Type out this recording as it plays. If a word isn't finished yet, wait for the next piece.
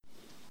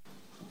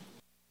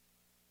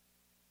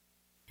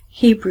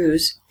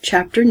Hebrews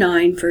chapter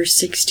 9 verse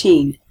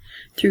 16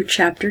 through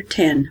chapter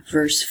 10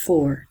 verse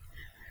 4.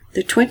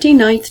 The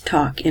 29th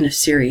talk in a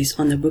series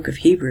on the book of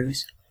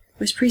Hebrews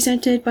was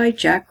presented by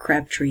Jack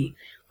Crabtree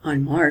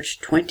on March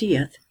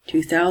 20th,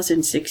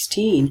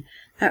 2016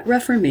 at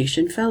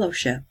Reformation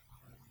Fellowship.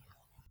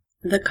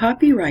 The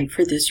copyright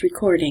for this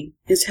recording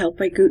is held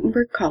by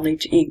Gutenberg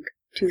College, Inc.,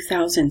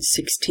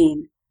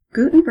 2016.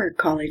 Gutenberg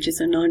College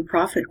is a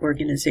non-profit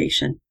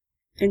organization,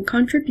 and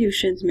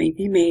contributions may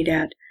be made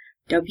at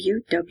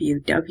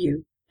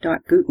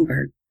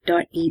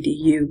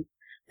www.gutenberg.edu.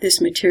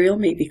 This material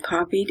may be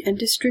copied and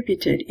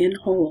distributed in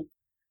whole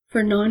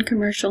for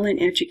non-commercial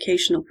and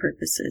educational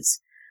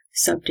purposes,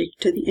 subject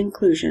to the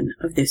inclusion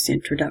of this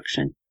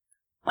introduction.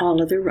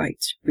 All other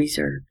rights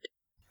reserved.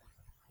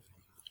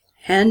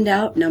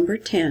 Handout number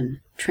 10,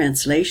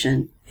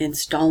 Translation,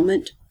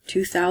 Installment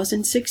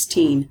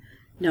 2016,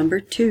 number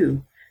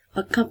 2,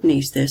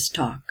 accompanies this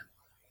talk.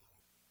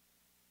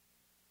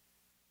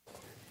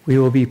 We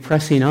will be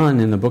pressing on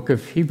in the book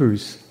of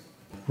Hebrews.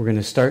 We're going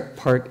to start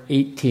part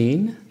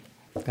 18.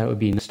 That would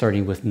be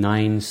starting with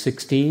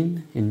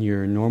 9:16 in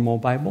your normal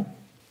Bible.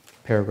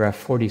 Paragraph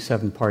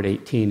 47, part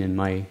 18 in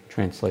my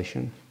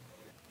translation.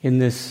 In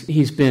this,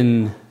 he's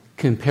been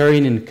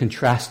comparing and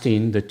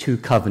contrasting the two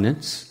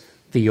covenants,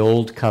 the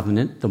Old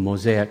Covenant, the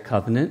Mosaic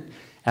Covenant,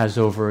 as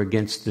over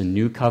against the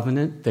New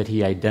Covenant that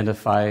he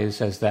identifies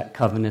as that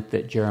covenant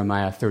that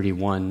Jeremiah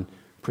 31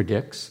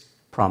 predicts,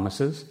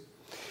 promises.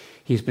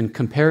 He's been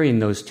comparing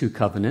those two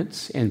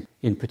covenants, and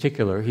in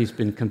particular, he's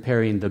been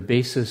comparing the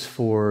basis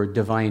for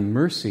divine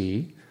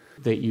mercy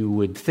that you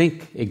would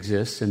think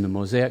exists in the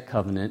Mosaic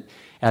Covenant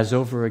as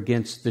over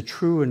against the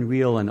true and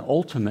real and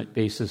ultimate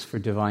basis for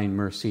divine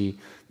mercy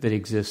that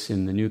exists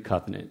in the New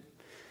Covenant.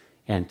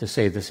 And to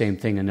say the same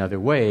thing another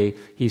way,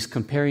 he's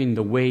comparing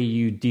the way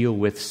you deal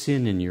with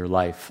sin in your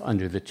life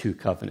under the two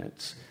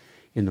covenants.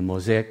 In the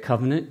Mosaic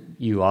Covenant,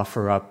 you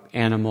offer up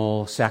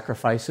animal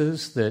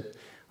sacrifices that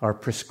are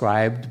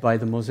prescribed by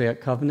the Mosaic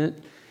Covenant.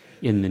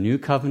 In the New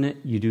Covenant,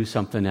 you do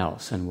something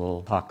else, and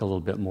we'll talk a little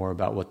bit more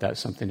about what that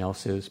something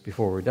else is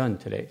before we're done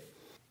today.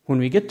 When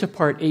we get to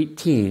part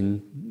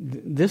 18,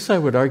 this, I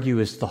would argue,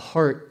 is the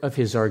heart of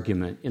his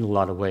argument in a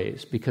lot of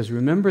ways, because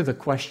remember the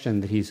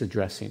question that he's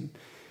addressing.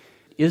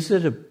 Is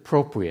it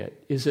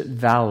appropriate? Is it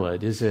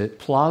valid? Is it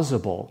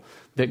plausible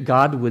that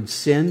God would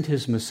send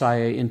his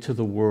Messiah into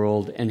the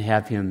world and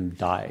have him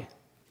die,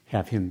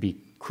 have him be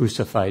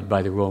crucified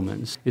by the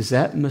Romans? Is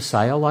that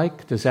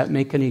Messiah-like? Does that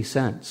make any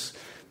sense?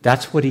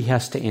 That's what he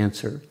has to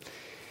answer.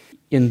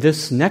 In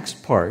this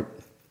next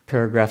part,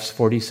 paragraphs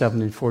 47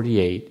 and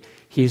 48,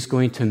 he's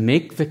going to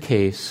make the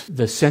case,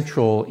 the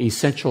central,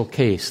 essential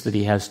case that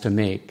he has to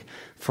make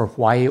for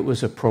why it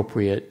was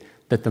appropriate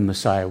that the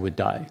Messiah would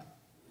die.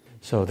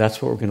 So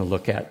that's what we're going to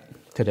look at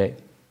today.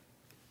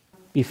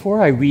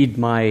 Before I read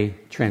my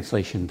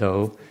translation,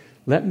 though,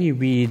 let me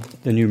read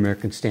the New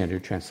American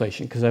Standard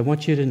Translation, because I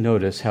want you to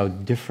notice how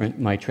different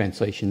my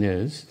translation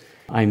is.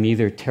 I'm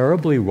either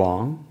terribly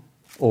wrong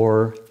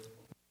or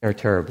they're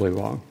terribly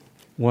wrong,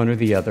 one or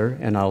the other,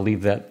 and I'll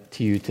leave that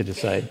to you to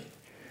decide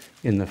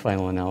in the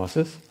final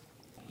analysis.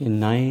 In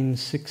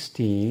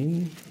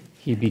 9:16,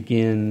 he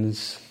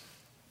begins,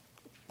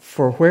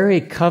 "For where a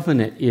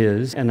covenant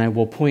is," and I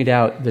will point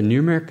out the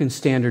New American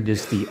Standard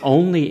is the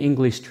only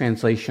English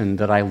translation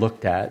that I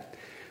looked at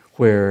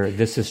where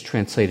this is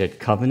translated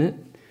covenant.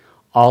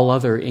 All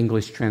other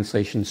English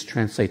translations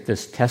translate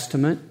this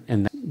testament,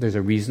 and there's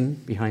a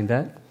reason behind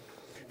that.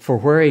 "For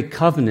where a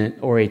covenant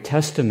or a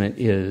testament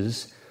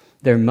is,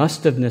 there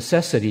must of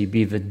necessity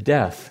be the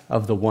death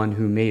of the one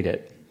who made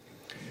it.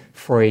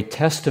 For a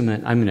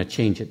testament," I'm going to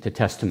change it to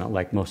testament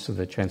like most of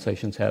the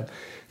translations have.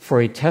 "For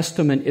a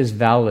testament is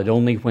valid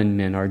only when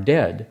men are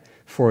dead,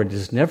 for it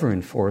is never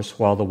in force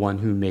while the one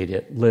who made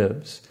it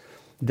lives.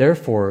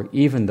 Therefore,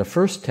 even the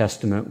first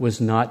testament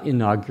was not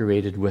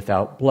inaugurated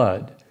without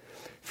blood.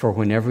 For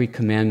when every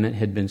commandment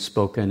had been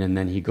spoken," and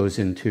then he goes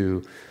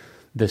into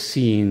the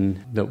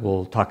scene that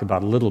we'll talk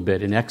about a little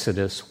bit in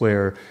Exodus,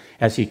 where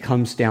as he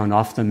comes down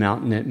off the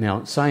mountain at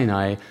Mount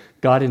Sinai,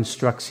 God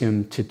instructs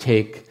him to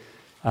take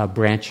a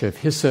branch of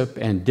hyssop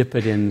and dip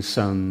it in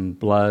some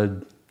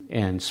blood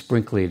and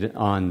sprinkle it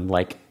on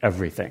like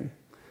everything.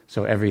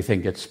 So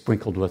everything gets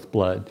sprinkled with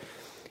blood.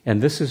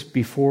 And this is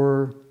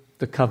before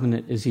the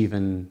covenant is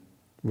even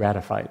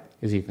ratified,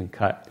 is even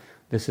cut.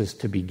 This is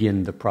to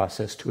begin the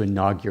process to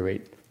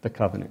inaugurate the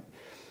covenant.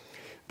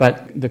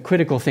 But the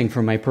critical thing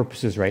for my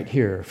purposes right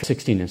here,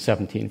 16 and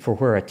 17, "For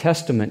where a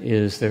testament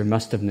is, there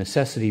must of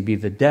necessity be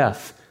the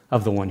death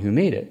of the one who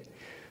made it.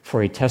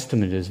 For a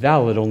testament is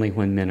valid only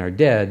when men are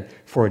dead,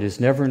 for it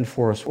is never in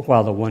force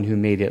while the one who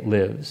made it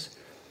lives.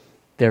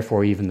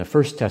 Therefore, even the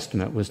first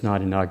testament was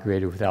not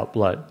inaugurated without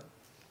blood."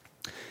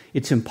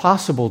 It's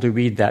impossible to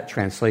read that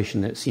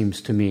translation, it seems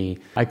to me.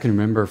 I can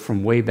remember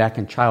from way back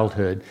in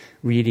childhood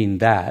reading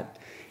that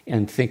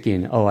and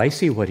thinking, oh, I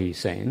see what he's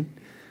saying.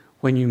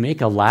 When you make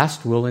a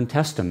last will and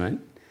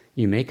testament,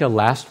 you make a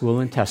last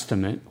will and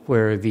testament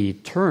where the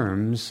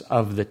terms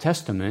of the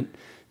testament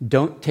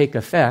don't take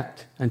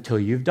effect until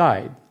you've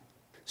died.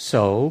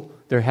 So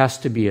there has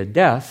to be a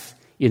death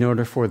in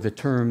order for the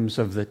terms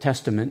of the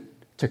testament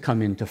to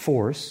come into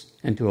force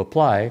and to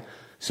apply.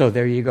 So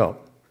there you go.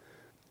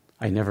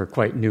 I never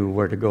quite knew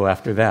where to go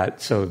after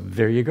that, so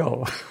there you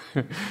go.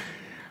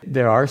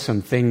 There are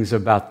some things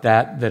about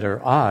that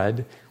are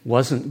odd.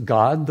 Wasn't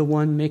God the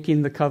one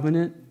making the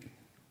covenant?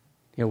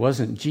 It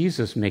wasn't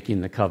Jesus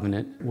making the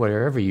covenant,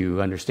 whatever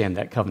you understand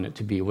that covenant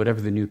to be,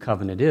 whatever the new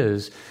covenant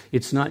is.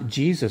 It's not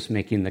Jesus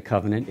making the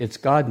covenant, it's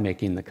God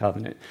making the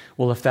covenant.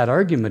 Well, if that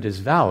argument is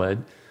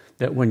valid,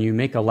 that when you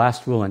make a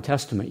last will and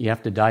testament, you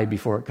have to die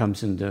before it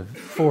comes into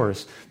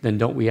force, then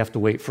don't we have to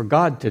wait for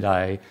God to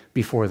die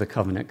before the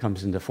covenant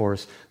comes into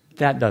force?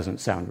 That doesn't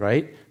sound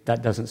right.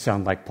 That doesn't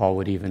sound like Paul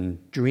would even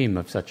dream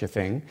of such a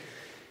thing.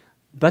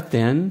 But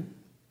then,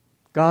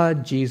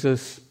 God,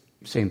 Jesus,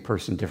 same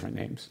person, different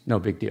names. No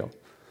big deal.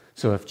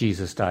 So if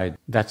Jesus died,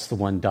 that's the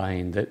one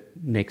dying that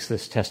makes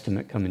this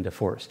testament come into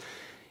force.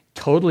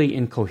 Totally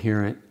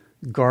incoherent,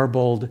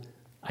 garbled.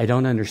 I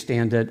don't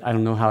understand it. I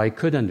don't know how I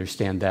could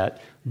understand that.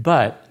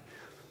 But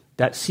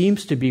that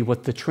seems to be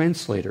what the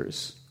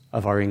translators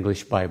of our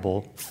English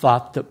Bible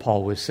thought that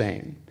Paul was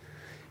saying.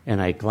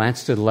 And I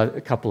glanced at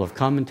a couple of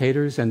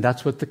commentators, and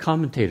that's what the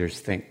commentators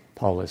think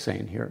Paul is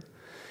saying here.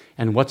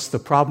 And what's the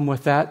problem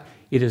with that?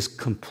 It is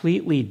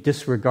completely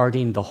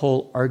disregarding the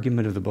whole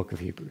argument of the book of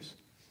Hebrews.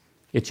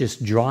 It's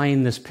just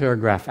drawing this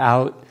paragraph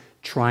out,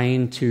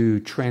 trying to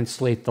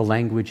translate the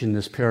language in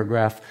this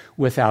paragraph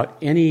without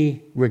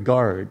any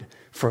regard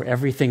for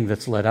everything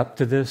that's led up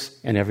to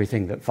this and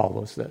everything that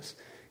follows this.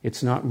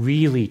 It's not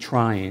really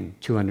trying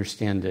to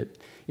understand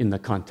it in the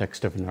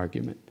context of an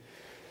argument.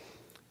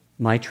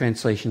 My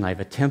translation, I've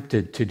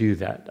attempted to do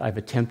that. I've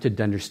attempted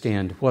to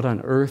understand what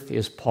on earth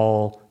is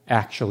Paul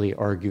actually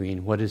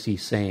arguing? What is he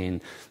saying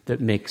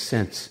that makes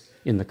sense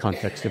in the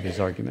context of his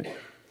argument?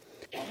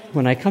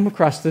 When I come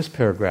across this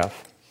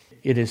paragraph,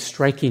 it is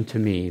striking to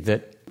me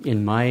that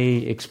in my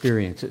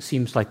experience, it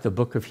seems like the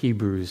book of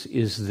Hebrews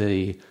is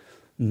the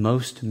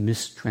most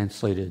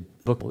mistranslated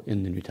book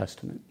in the New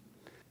Testament.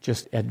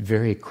 Just at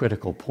very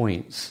critical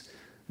points,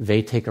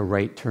 they take a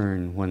right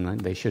turn when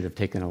they should have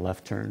taken a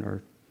left turn,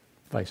 or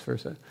vice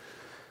versa.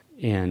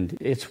 And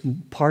it's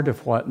part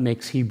of what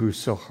makes Hebrews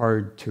so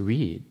hard to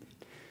read,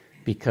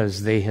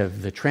 because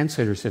the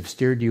translators have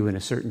steered you in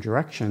a certain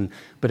direction,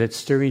 but it's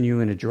steering you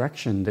in a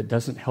direction that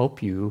doesn't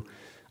help you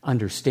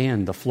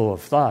understand the flow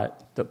of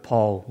thought that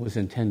Paul was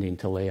intending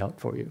to lay out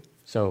for you.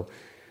 So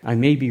I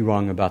may be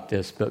wrong about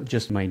this, but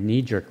just my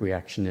knee-jerk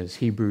reaction is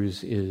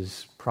Hebrews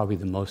is probably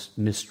the most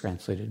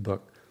mistranslated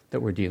book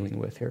that we're dealing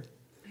with here.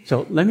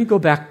 So let me go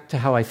back to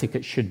how I think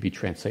it should be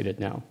translated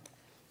now.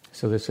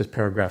 So this is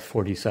paragraph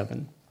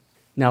 47.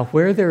 Now,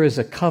 where there is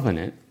a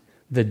covenant,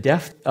 the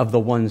death of the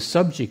one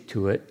subject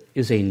to it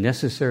is a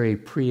necessary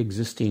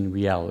pre-existing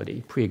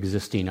reality.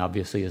 Pre-existing,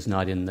 obviously, is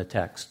not in the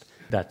text.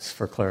 That's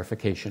for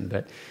clarification.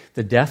 But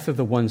the death of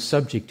the one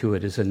subject to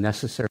it is a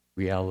necessary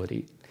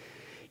reality.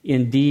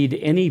 Indeed,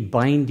 any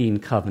binding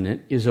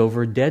covenant is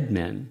over dead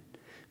men,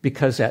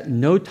 because at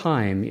no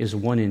time is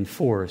one in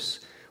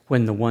force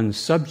when the one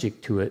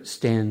subject to it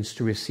stands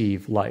to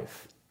receive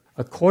life.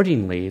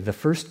 Accordingly, the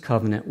first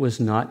covenant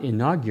was not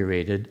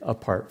inaugurated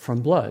apart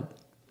from blood.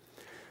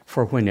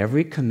 For when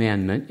every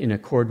commandment in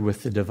accord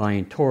with the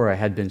divine Torah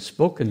had been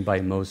spoken by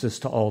Moses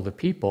to all the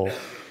people,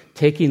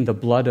 taking the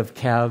blood of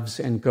calves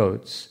and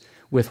goats,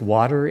 with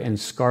water and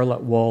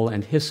scarlet wool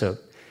and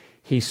hyssop,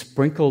 he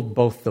sprinkled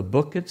both the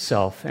book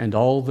itself and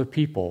all the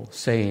people,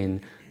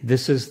 saying,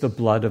 "This is the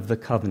blood of the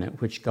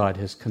covenant which God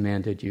has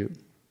commanded you."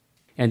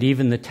 And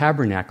even the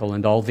tabernacle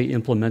and all the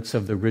implements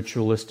of the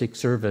ritualistic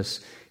service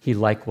he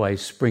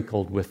likewise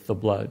sprinkled with the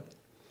blood.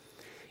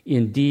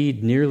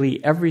 Indeed,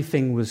 nearly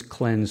everything was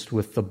cleansed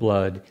with the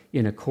blood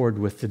in accord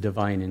with the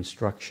divine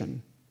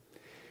instruction.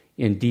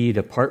 Indeed,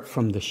 apart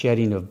from the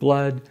shedding of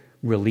blood,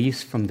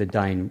 release from the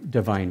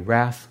divine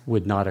wrath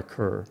would not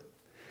occur.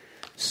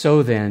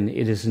 So then,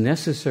 it is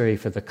necessary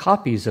for the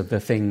copies of the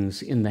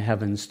things in the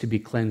heavens to be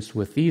cleansed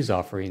with these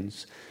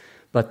offerings,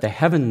 but the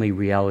heavenly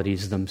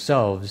realities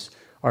themselves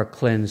are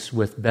cleansed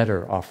with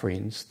better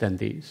offerings than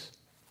these.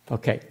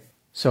 Okay,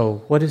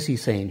 so what is he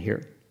saying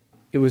here?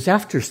 It was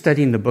after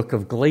studying the book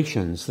of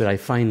Galatians that I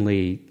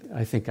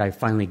think I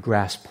finally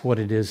grasped what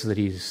it is that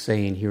he's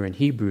saying here in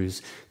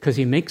Hebrews, because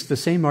he makes the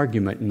same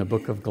argument in the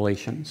book of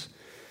Galatians.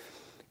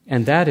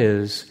 And that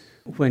is,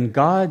 when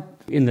God,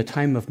 in the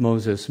time of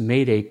Moses,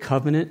 made a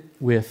covenant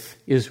with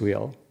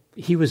Israel,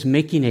 he was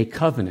making a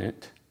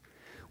covenant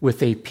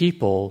with a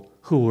people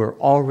who were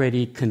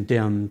already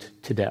condemned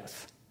to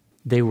death.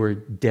 They were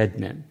dead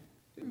men,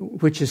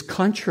 which is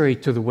contrary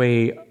to the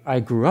way I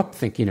grew up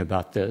thinking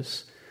about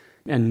this.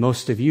 And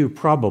most of you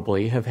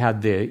probably have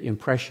had the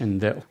impression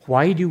that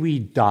why do we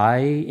die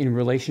in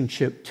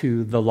relationship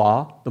to the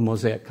law, the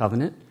Mosaic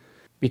covenant?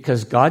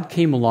 Because God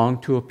came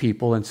along to a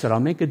people and said, I'll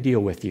make a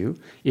deal with you.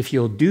 If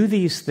you'll do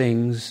these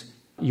things,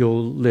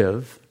 you'll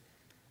live.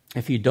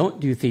 If you don't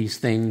do these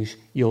things,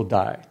 you'll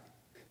die.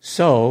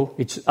 So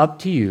it's up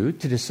to you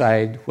to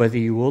decide whether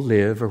you will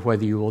live or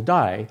whether you will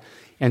die.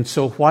 And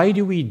so why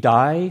do we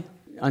die?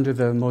 under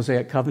the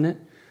Mosaic covenant?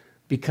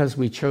 Because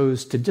we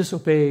chose to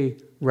disobey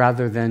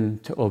rather than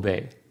to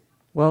obey.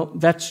 Well,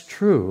 that's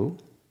true,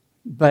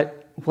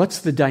 but what's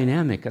the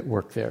dynamic at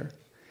work there?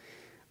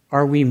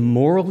 Are we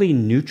morally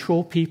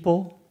neutral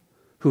people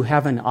who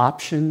have an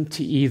option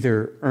to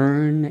either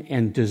earn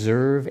and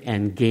deserve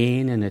and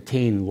gain and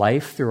attain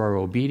life through our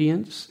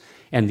obedience,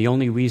 and the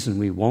only reason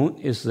we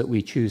won't is that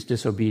we choose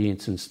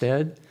disobedience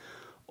instead?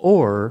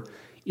 Or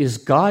is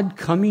God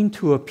coming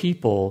to a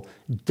people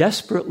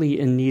desperately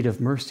in need of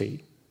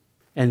mercy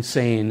and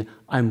saying,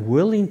 I'm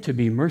willing to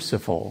be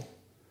merciful,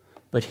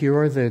 but here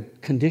are the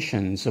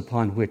conditions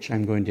upon which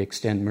I'm going to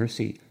extend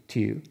mercy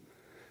to you.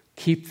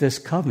 Keep this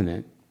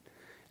covenant,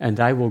 and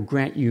I will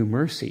grant you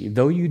mercy.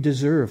 Though you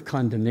deserve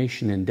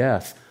condemnation and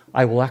death,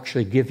 I will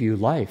actually give you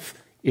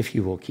life if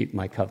you will keep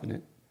my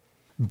covenant.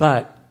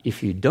 But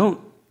if you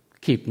don't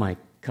keep my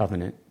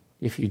covenant,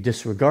 if you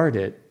disregard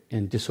it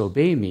and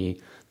disobey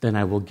me, then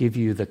I will give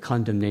you the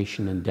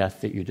condemnation and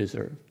death that you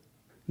deserve.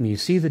 And you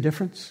see the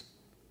difference?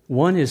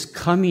 One is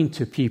coming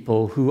to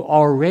people who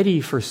already,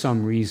 for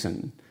some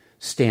reason,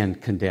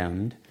 stand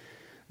condemned.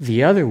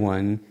 The other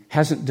one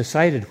hasn't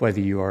decided whether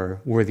you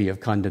are worthy of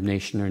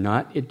condemnation or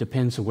not. It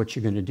depends on what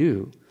you're going to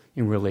do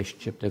in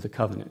relationship to the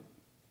covenant.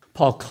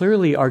 Paul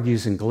clearly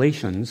argues in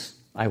Galatians,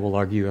 I will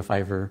argue if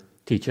I ever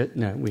teach it,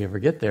 and we ever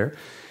get there.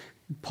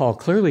 Paul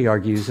clearly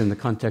argues in the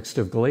context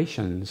of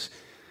Galatians,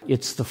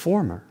 it's the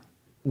former.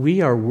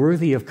 We are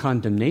worthy of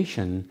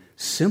condemnation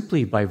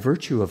simply by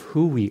virtue of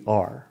who we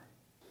are.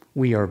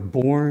 We are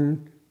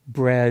born,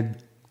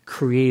 bred,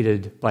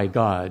 created by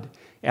God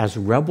as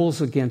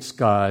rebels against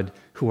God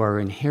who are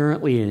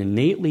inherently and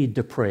innately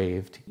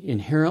depraved,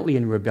 inherently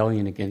in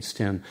rebellion against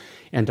him,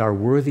 and are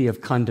worthy of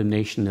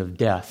condemnation of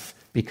death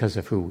because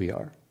of who we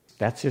are.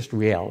 That's just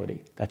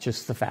reality. That's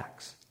just the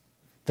facts.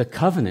 The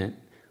covenant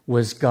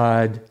was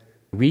God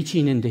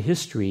reaching into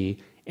history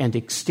and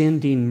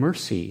extending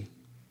mercy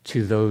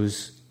to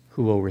those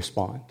who will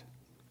respond,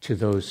 to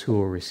those who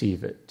will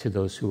receive it, to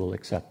those who will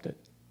accept it.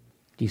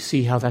 Do you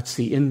see how that's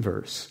the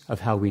inverse of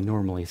how we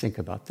normally think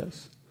about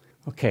this?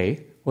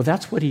 Okay, well,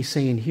 that's what he's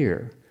saying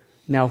here.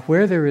 Now,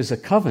 where there is a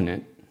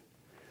covenant,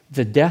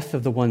 the death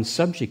of the one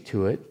subject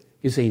to it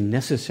is a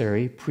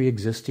necessary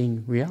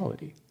pre-existing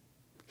reality.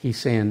 He's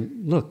saying,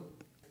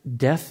 look,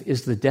 death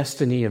is the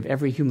destiny of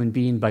every human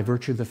being by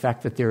virtue of the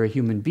fact that they're a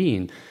human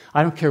being.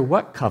 I don't care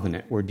what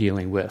covenant we're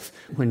dealing with.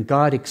 When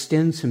God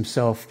extends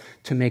himself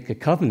to make a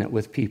covenant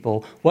with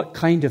people, what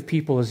kind of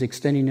people is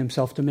extending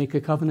himself to make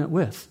a covenant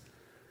with?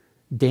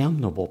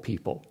 Damnable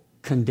people,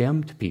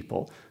 condemned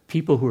people,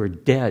 people who are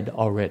dead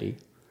already.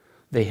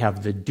 They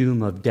have the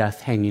doom of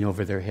death hanging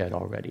over their head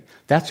already.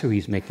 That's who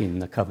he's making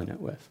the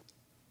covenant with.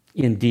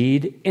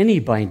 Indeed, any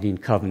binding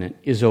covenant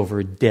is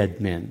over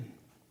dead men.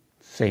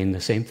 Saying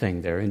the same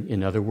thing there,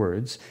 in other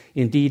words.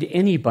 Indeed,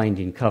 any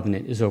binding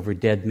covenant is over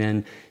dead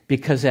men,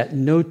 because at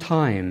no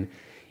time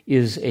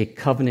is a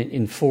covenant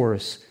in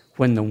force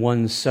when the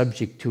one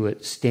subject to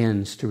it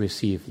stands to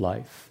receive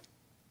life.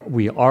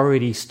 We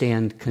already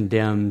stand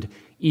condemned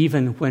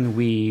even when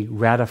we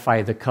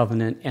ratify the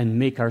covenant and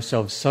make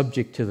ourselves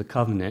subject to the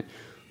covenant.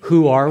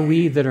 Who are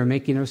we that are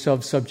making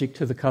ourselves subject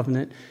to the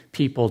covenant?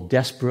 People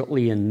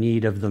desperately in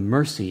need of the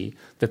mercy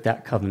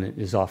that covenant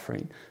is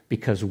offering,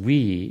 because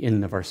we, in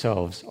and of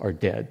ourselves, are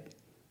dead.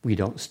 We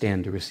don't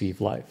stand to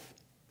receive life.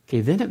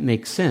 Okay, then it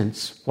makes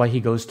sense why he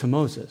goes to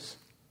Moses.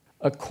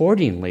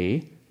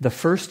 Accordingly, the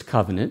first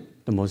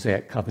covenant, the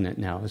Mosaic covenant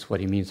now is what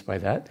he means by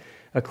that.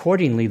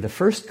 Accordingly, the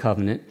first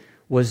covenant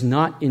was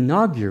not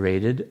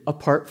inaugurated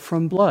apart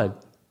from blood.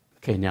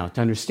 Okay, now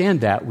to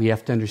understand that, we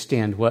have to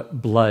understand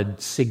what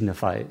blood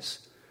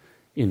signifies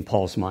in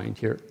Paul's mind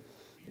here.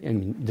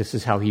 And this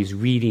is how he's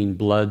reading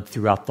blood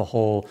throughout the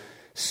whole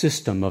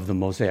system of the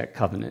Mosaic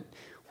covenant.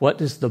 What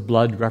does the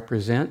blood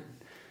represent?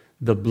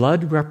 The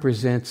blood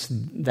represents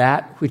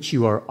that which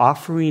you are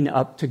offering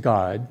up to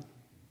God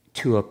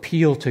to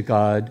appeal to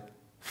God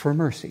for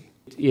mercy.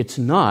 It's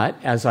not,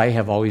 as I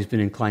have always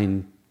been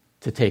inclined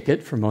to take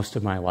it for most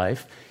of my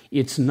life,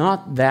 it's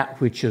not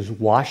that which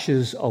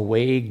washes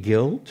away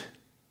guilt.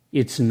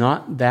 It's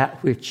not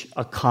that which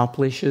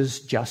accomplishes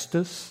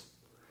justice.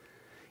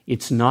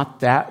 It's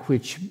not that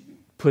which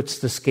puts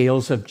the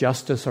scales of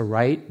justice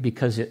aright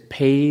because it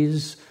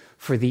pays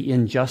for the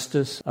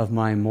injustice of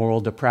my moral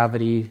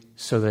depravity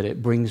so that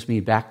it brings me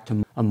back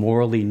to a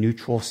morally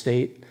neutral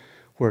state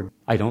where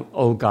I don't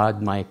owe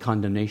God my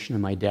condemnation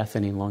and my death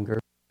any longer.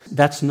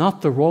 That's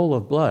not the role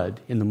of blood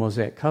in the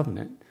Mosaic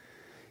covenant.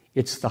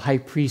 It's the high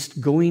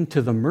priest going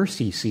to the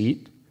mercy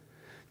seat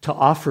to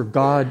offer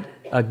God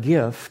a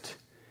gift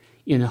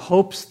in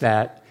hopes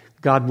that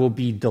God will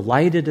be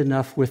delighted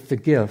enough with the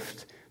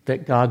gift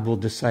that God will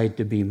decide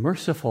to be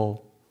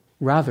merciful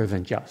rather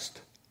than just.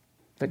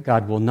 That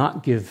God will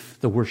not give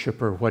the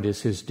worshiper what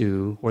is his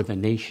due, or the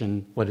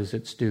nation what is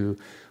its due,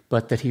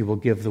 but that he will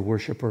give the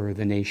worshiper or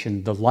the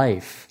nation the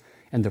life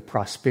and the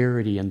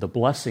prosperity and the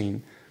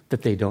blessing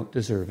that they don't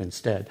deserve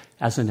instead,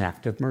 as an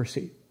act of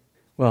mercy.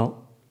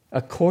 Well,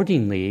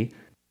 accordingly,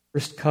 the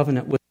first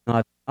covenant was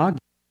not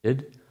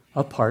inaugurated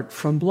apart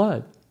from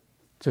blood.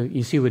 So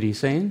you see what he's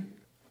saying?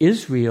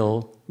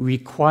 Israel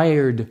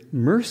required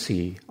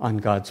mercy on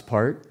God's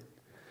part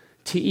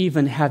to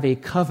even have a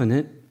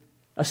covenant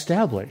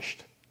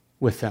established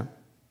with them.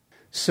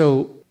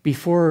 So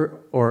before,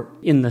 or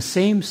in the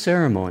same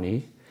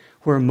ceremony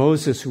where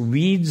Moses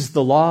reads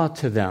the law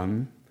to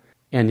them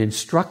and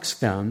instructs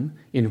them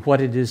in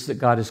what it is that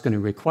God is going to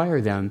require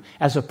them,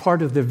 as a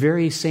part of the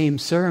very same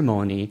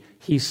ceremony,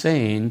 he's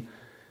saying,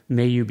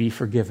 may you be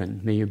forgiven,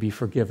 may you be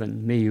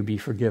forgiven, may you be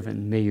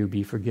forgiven, may you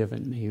be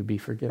forgiven, may you be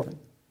forgiven.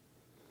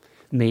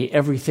 May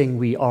everything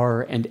we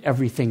are and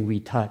everything we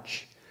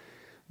touch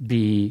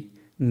may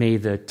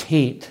the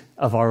taint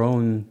of our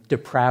own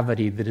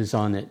depravity that is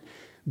on it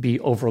be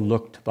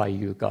overlooked by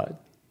you, God,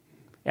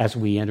 as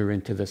we enter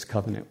into this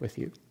covenant with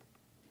you.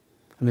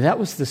 I mean, that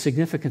was the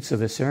significance of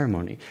the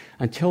ceremony.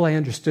 Until I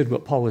understood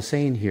what Paul was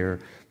saying here,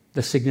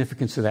 the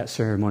significance of that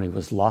ceremony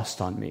was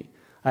lost on me.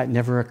 It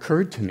never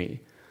occurred to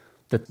me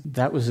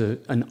that was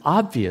an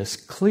obvious,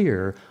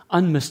 clear,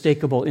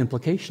 unmistakable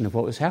implication of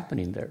what was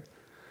happening there.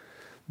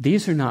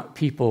 These are not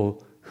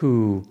people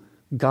who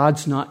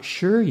God's not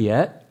sure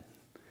yet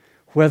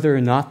whether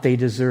or not they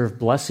deserve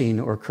blessing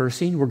or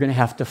cursing. We're going to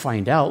have to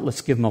find out.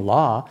 Let's give them a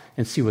law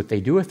and see what they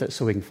do with it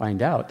so we can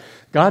find out.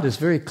 God is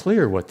very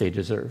clear what they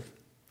deserve.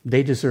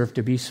 They deserve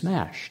to be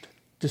smashed,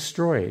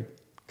 destroyed,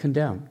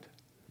 condemned.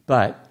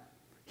 But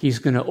he's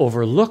going to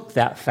overlook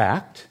that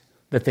fact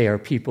that they are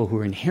people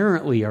who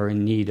inherently are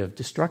in need of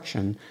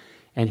destruction,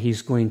 and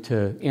he's going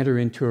to enter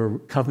into a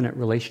covenant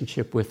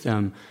relationship with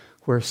them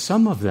where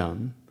some of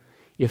them,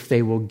 if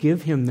they will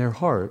give him their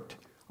heart,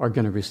 are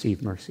going to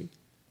receive mercy.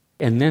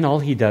 And then all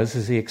he does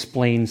is he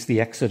explains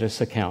the Exodus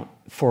account.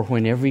 For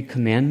when every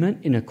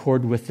commandment in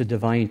accord with the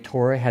divine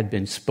Torah had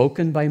been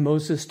spoken by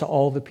Moses to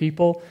all the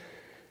people,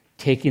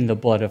 taking the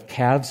blood of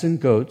calves and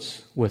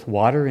goats with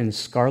water and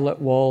scarlet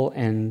wool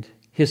and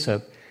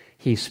hyssop,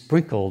 he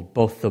sprinkled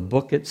both the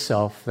book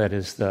itself, that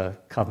is the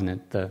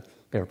covenant, they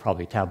were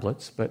probably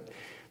tablets, but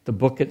the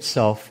book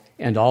itself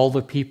and all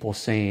the people,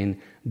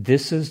 saying,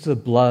 this is the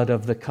blood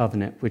of the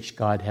covenant which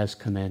God has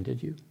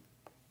commanded you.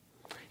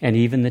 And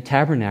even the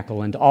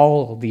tabernacle and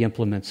all the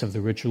implements of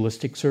the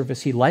ritualistic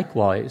service he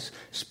likewise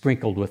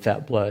sprinkled with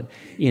that blood.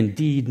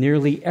 Indeed,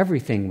 nearly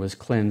everything was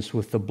cleansed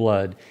with the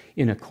blood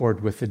in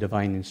accord with the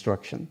divine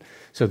instruction.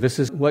 So this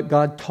is what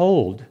God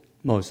told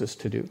Moses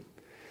to do.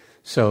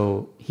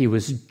 So he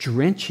was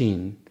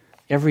drenching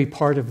every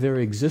part of their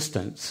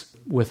existence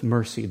with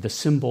mercy, the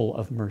symbol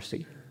of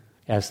mercy,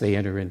 as they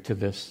enter into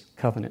this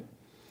covenant.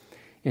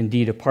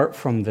 Indeed, apart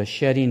from the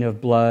shedding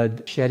of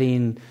blood,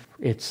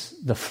 it's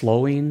the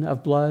flowing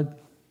of blood.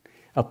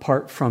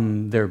 Apart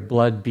from their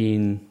blood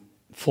being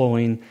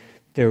flowing,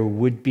 there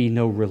would be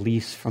no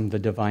release from the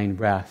divine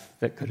wrath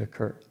that could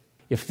occur.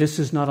 If this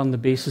is not on the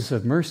basis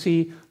of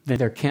mercy, then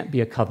there can't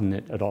be a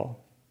covenant at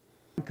all.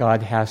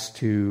 God has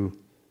to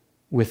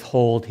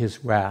withhold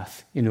his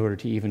wrath in order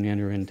to even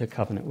enter into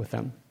covenant with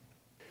them.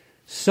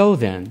 So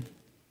then,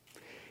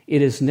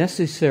 it is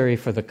necessary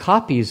for the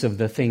copies of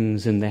the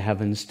things in the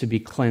heavens to be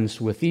cleansed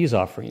with these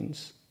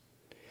offerings.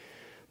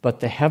 But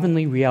the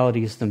heavenly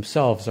realities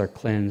themselves are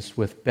cleansed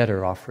with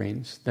better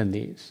offerings than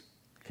these.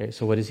 Okay,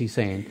 so what is he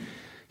saying?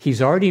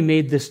 He's already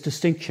made this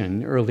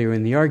distinction earlier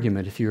in the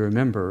argument, if you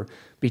remember,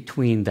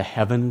 between the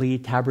heavenly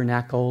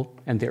tabernacle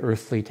and the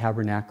earthly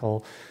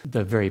tabernacle,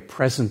 the very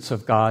presence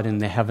of God in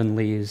the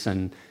heavenlies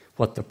and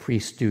what the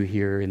priests do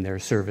here in their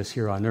service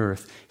here on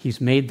earth.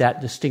 He's made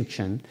that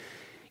distinction.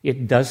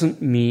 It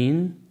doesn't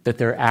mean that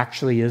there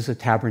actually is a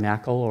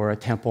tabernacle or a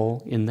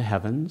temple in the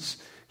heavens.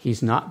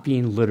 He's not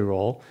being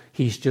literal.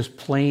 He's just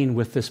playing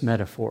with this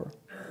metaphor.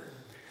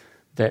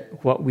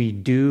 That what we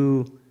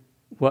do,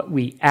 what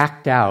we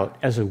act out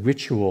as a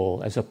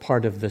ritual, as a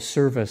part of the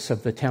service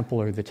of the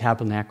temple or the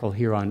tabernacle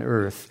here on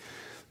earth,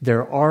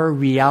 there are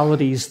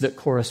realities that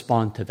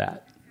correspond to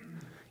that.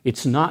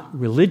 It's not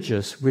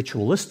religious,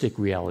 ritualistic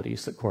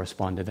realities that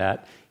correspond to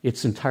that.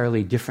 It's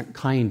entirely different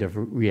kind of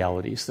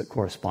realities that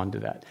correspond to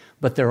that.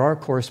 But there are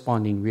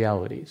corresponding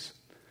realities.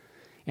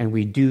 And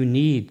we do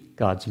need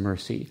God's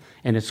mercy.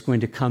 And it's going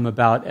to come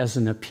about as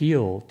an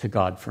appeal to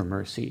God for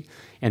mercy.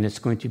 And it's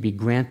going to be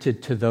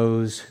granted to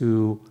those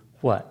who,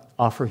 what?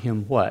 Offer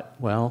him what?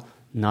 Well,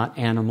 not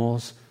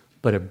animals,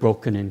 but a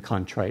broken and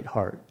contrite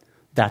heart.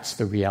 That's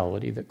the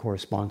reality that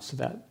corresponds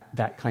to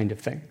that kind of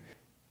thing.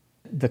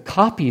 The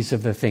copies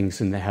of the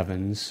things in the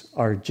heavens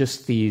are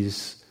just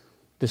this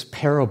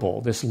parable,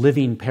 this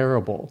living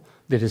parable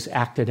that is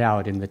acted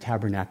out in the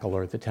tabernacle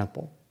or the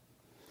temple.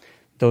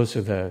 Those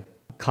are the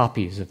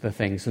copies of the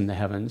things in the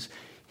heavens.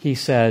 He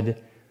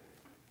said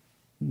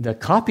the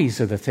copies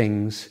of the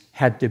things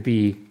had to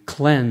be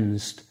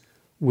cleansed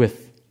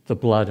with the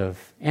blood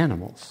of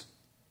animals.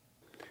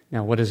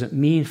 Now, what does it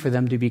mean for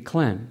them to be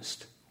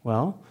cleansed?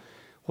 Well,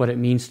 what it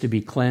means to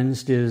be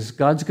cleansed is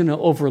God's going to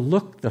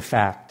overlook the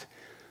fact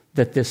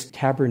that this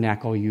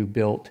tabernacle you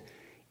built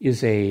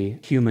is a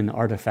human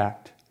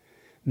artifact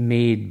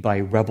made by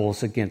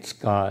rebels against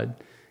God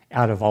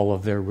out of all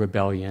of their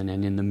rebellion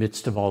and in the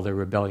midst of all their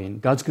rebellion.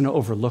 God's going to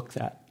overlook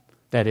that.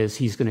 That is,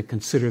 he's going to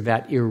consider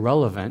that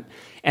irrelevant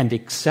and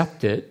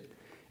accept it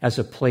as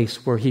a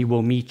place where he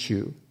will meet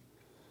you,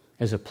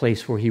 as a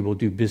place where he will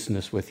do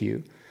business with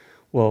you.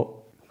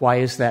 Well, why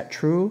is that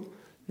true?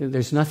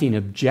 There's nothing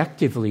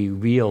objectively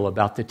real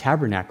about the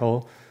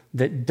tabernacle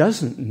that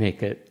doesn't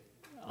make it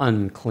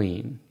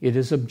unclean. It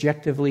is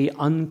objectively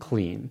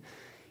unclean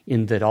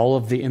in that all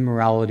of the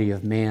immorality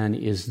of man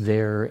is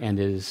there and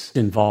is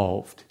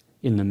involved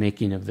in the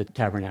making of the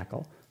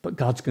tabernacle. But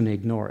God's going to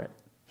ignore it.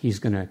 He's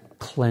going to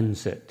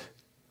cleanse it.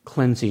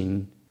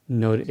 Cleansing,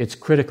 note, it's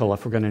critical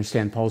if we're going to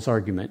understand Paul's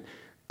argument.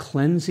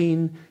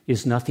 Cleansing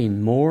is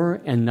nothing more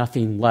and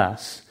nothing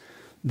less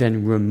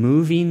than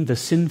removing the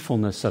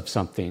sinfulness of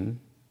something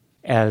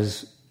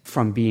as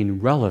from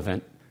being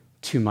relevant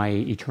to my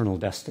eternal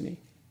destiny.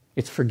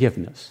 It's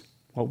forgiveness,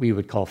 what we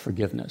would call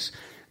forgiveness.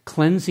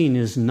 Cleansing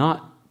is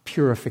not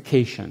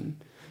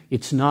purification.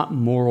 It's not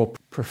moral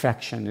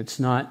perfection. It's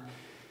not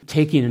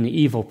taking an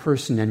evil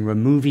person and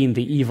removing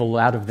the evil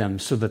out of them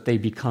so that they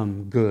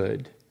become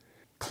good.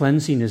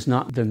 Cleansing is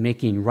not the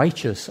making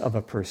righteous of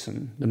a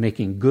person, the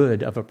making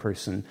good of a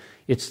person.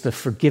 It's the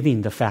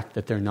forgiving the fact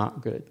that they're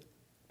not good.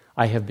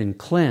 I have been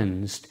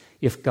cleansed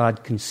if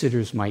God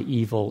considers my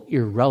evil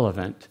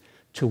irrelevant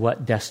to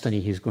what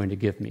destiny he's going to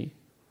give me,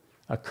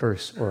 a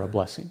curse or a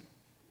blessing.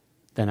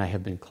 Then I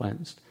have been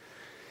cleansed.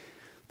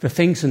 The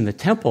things in the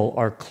temple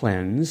are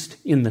cleansed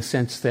in the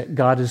sense that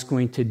God is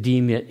going to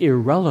deem it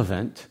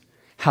irrelevant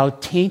how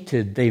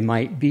tainted they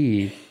might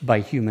be by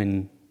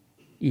human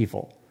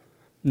evil.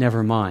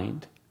 Never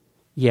mind.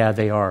 Yeah,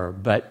 they are,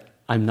 but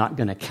I'm not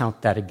going to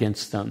count that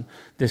against them.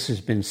 This has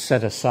been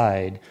set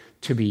aside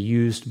to be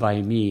used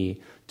by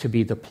me to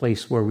be the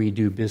place where we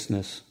do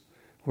business,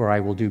 where I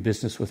will do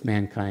business with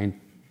mankind.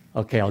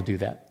 Okay, I'll do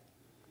that.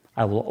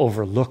 I will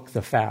overlook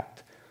the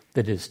fact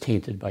that it is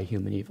tainted by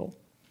human evil.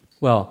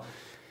 Well,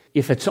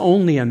 if it's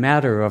only a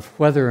matter of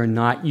whether or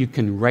not you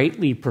can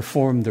rightly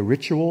perform the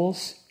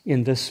rituals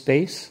in this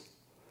space,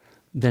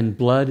 then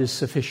blood is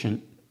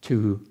sufficient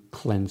to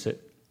cleanse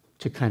it,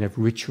 to kind of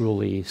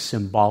ritually,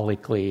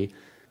 symbolically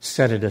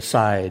set it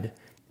aside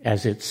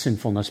as its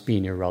sinfulness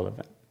being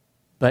irrelevant.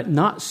 But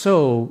not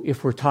so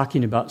if we're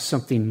talking about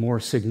something more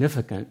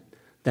significant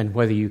than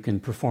whether you can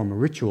perform a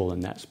ritual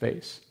in that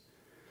space.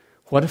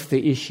 What if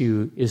the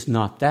issue is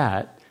not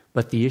that,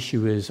 but the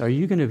issue is, are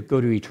you going to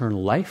go to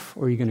eternal life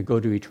or are you going to go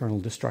to eternal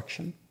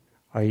destruction?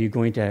 Are you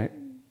going to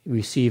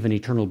receive an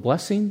eternal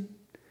blessing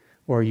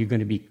or are you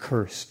going to be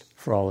cursed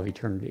for all of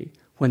eternity?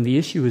 When the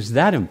issue is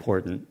that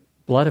important,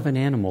 blood of an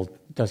animal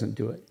doesn't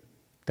do it.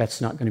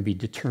 That's not going to be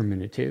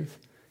determinative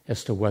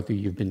as to whether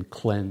you've been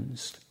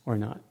cleansed or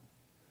not.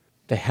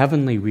 The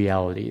heavenly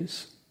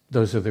realities,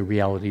 those are the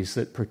realities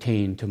that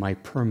pertain to my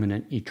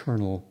permanent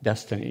eternal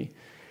destiny.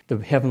 The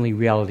heavenly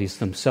realities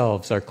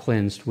themselves are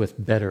cleansed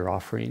with better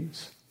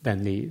offerings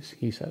than these,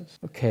 he says.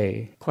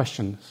 Okay,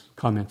 questions,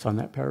 comments on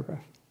that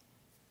paragraph?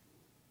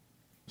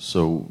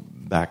 So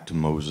back to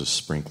Moses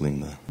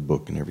sprinkling the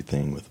book and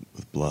everything with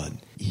blood.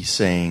 He's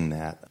saying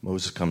that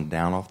Moses comes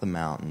down off the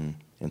mountain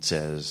and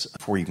says,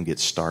 before you can get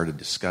started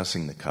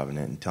discussing the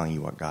covenant and telling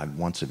you what God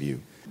wants of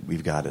you,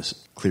 we've got to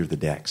clear the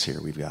decks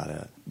here. We've got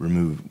to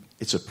remove.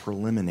 It's a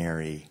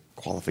preliminary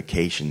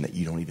qualification that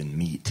you don't even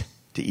meet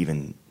to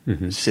even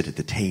sit at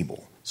the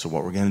table. So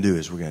what we're going to do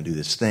is we're going to do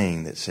this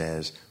thing that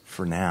says,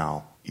 for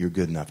now, you're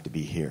good enough to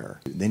be here.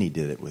 Then he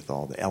did it with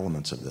all the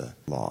elements of the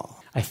law.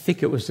 I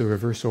think it was the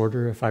reverse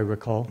order, if I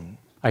recall.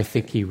 I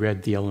think he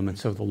read the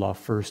elements of the law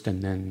first,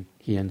 and then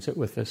he ends it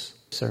with this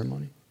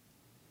ceremony.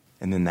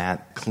 And then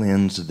that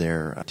cleansed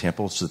their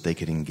temple so that they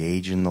could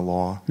engage in the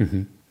law?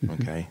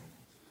 Okay.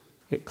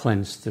 It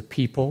cleansed the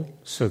people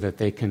so that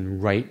they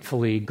can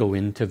rightfully go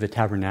into the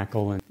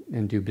tabernacle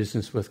and do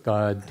business with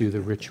God, do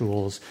the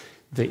rituals.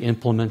 The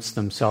implements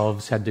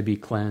themselves had to be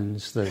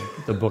cleansed.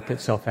 The book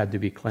itself had to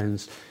be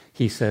cleansed.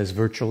 He says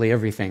virtually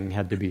everything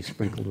had to be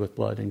sprinkled with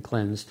blood and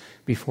cleansed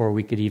before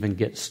we could even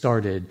get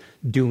started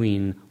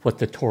doing what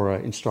the Torah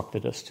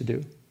instructed us to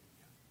do.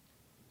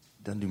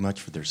 Doesn't do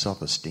much for their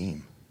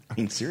self-esteem. I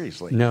mean,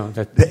 seriously. No.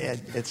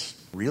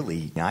 It's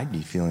really, I'd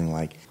be feeling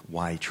like,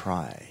 why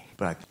try?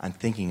 But I'm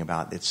thinking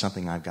about it's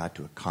something I've got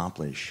to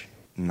accomplish,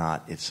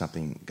 not it's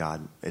something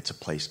it's a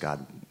place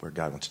where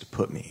God wants to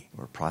put me,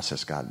 or a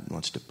process God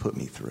wants to put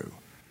me through.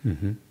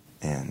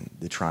 And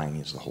the trying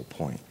is the whole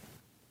point.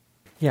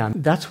 Yeah,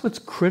 that's what's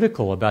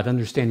critical about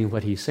understanding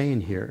what he's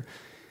saying here.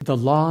 The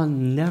law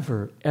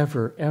never,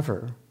 ever,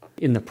 ever,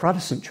 in the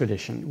Protestant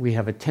tradition, we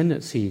have a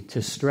tendency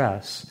to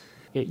stress,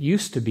 it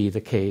used to be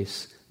the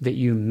case that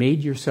you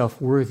made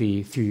yourself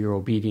worthy through your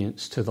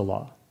obedience to the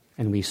law.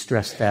 And we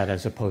stress that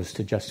as opposed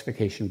to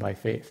justification by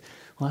faith.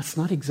 Well, that's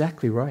not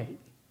exactly right.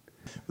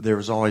 There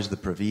was always the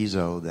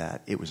proviso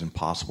that it was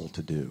impossible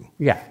to do.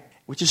 Yeah.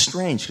 Which is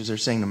strange, because they're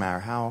saying no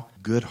matter how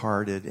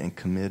good-hearted and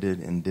committed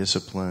and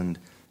disciplined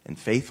and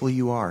faithful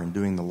you are in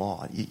doing the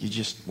law, you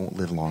just won't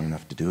live long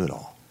enough to do it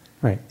all.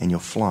 Right. And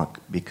you'll flunk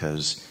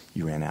because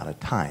you ran out of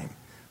time,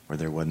 or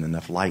there wasn't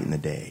enough light in the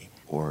day,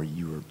 or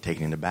you were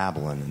taken into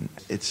Babylon. And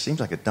it seems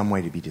like a dumb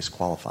way to be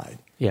disqualified.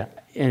 Yeah.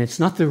 And it's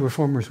not the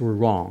reformers were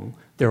wrong.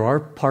 There are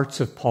parts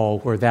of Paul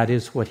where that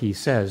is what he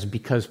says,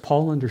 because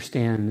Paul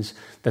understands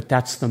that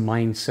that's the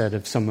mindset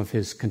of some of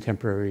his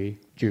contemporary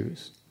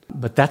Jews.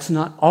 But that's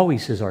not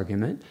always his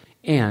argument,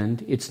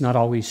 and it's not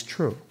always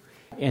true.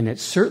 And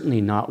it's certainly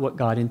not what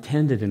God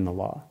intended in the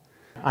law.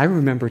 I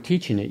remember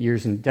teaching it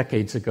years and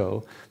decades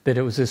ago that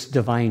it was this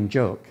divine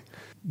joke.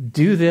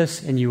 Do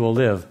this and you will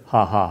live.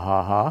 Ha, ha,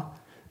 ha, ha.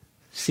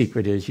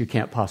 Secret is you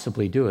can't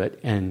possibly do it,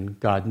 and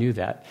God knew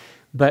that.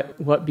 But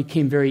what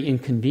became very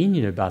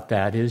inconvenient about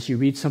that is you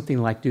read something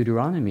like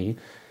Deuteronomy,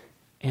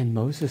 and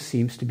Moses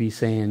seems to be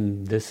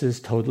saying this is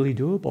totally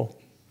doable.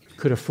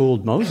 Could have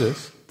fooled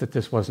Moses that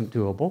this wasn't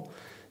doable.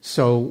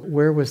 So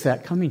where was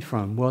that coming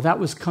from? Well, that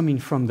was coming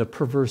from the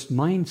perverse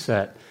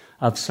mindset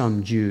of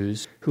some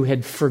Jews who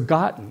had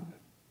forgotten,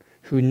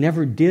 who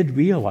never did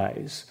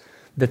realize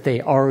that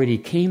they already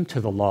came to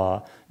the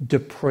law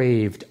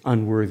depraved,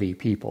 unworthy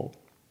people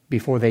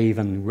before they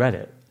even read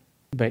it.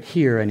 But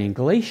here and in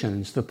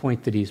Galatians, the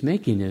point that he's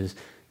making is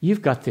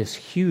you've got this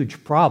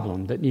huge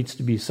problem that needs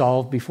to be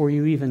solved before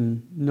you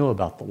even know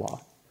about the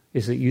law,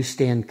 is that you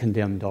stand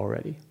condemned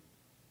already.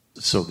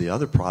 So the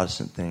other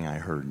Protestant thing I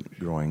heard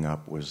growing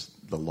up was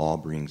the law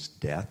brings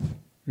death.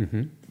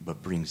 Mm-hmm.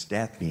 But brings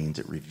death means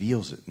it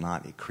reveals it,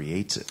 not it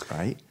creates it,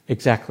 right?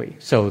 Exactly.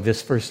 So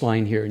this first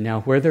line here,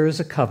 now where there is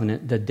a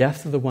covenant, the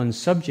death of the one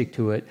subject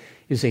to it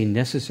is a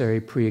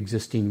necessary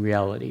pre-existing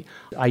reality.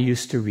 I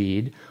used to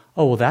read,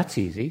 oh, well, that's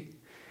easy.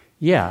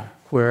 Yeah,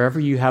 wherever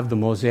you have the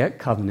Mosaic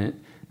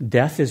covenant,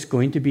 death is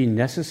going to be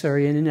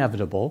necessary and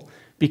inevitable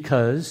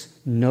because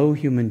no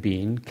human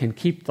being can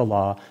keep the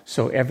law,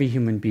 so every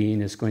human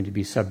being is going to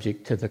be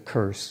subject to the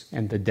curse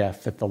and the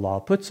death that the law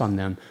puts on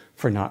them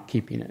for not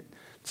keeping it.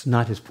 It's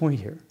not his point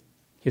here.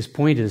 His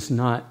point is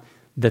not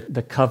that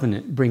the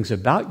covenant brings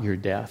about your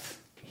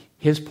death.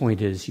 His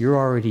point is you're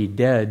already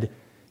dead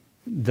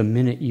the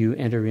minute you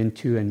enter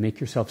into and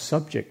make yourself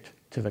subject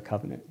to the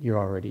covenant. You're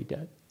already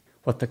dead.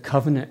 What the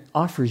covenant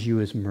offers you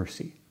is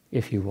mercy,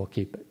 if you will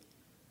keep it.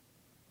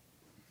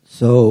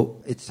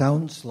 So it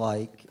sounds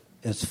like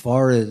as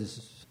far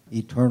as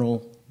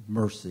eternal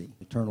mercy,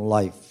 eternal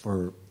life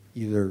for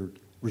either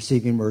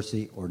receiving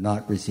mercy or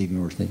not receiving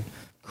mercy,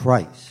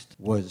 Christ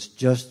was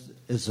just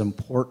as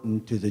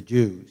important to the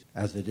Jews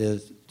as it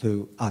is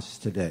to us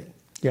today.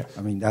 Yes.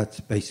 I mean, that's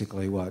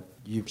basically what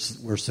you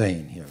were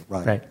saying here,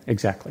 right? Right,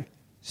 exactly.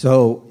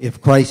 So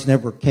if Christ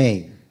never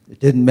came, it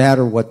didn't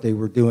matter what they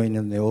were doing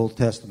in the Old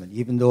Testament.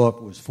 Even though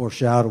it was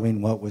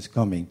foreshadowing what was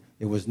coming,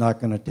 it was not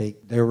going to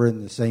take, they were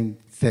in the same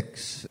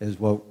fix as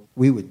what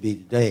we would be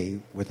today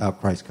without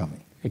Christ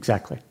coming.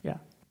 Exactly, yeah.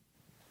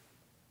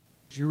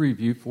 Could you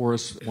review for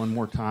us one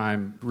more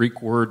time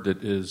Greek word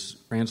that is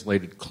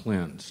translated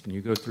cleansed? Can you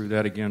go through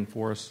that again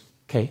for us?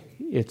 Okay,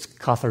 it's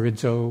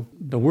katharizo.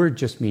 The word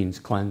just means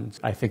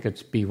cleanse. I think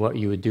it's be what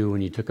you would do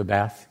when you took a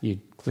bath.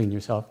 You'd clean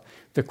yourself.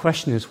 The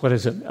question is, what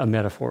is it a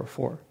metaphor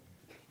for?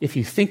 If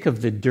you think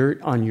of the dirt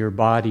on your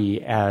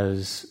body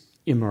as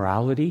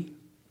immorality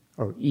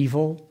or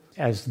evil,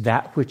 as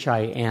that which I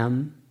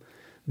am,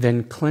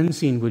 then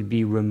cleansing would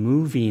be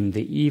removing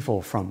the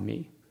evil from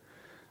me.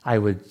 I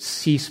would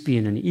cease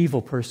being an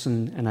evil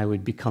person and I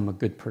would become a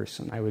good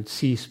person. I would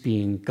cease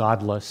being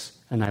godless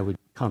and I would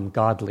become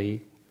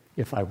godly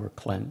if I were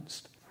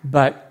cleansed.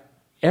 But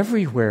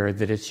everywhere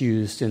that it's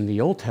used in the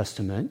Old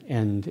Testament,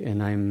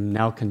 and I'm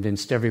now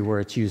convinced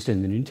everywhere it's used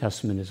in the New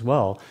Testament as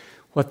well,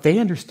 what they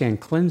understand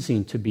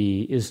cleansing to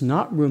be is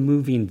not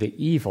removing the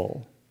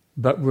evil,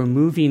 but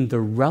removing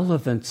the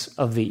relevance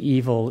of the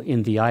evil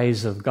in the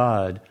eyes of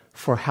God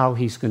for how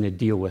he's going to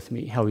deal with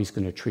me, how he's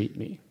going to treat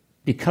me.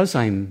 Because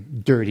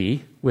I'm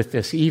dirty with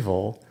this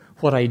evil,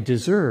 what I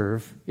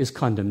deserve is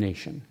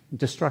condemnation,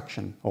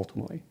 destruction,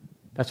 ultimately.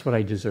 That's what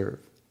I deserve.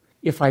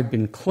 If I've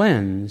been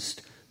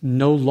cleansed,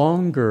 no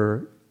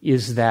longer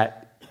is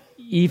that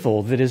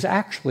evil that is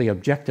actually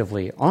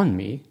objectively on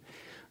me,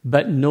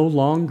 but no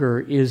longer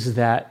is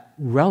that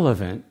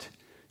relevant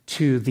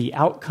to the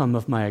outcome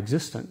of my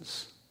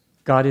existence.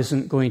 God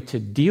isn't going to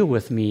deal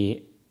with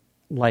me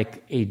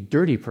like a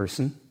dirty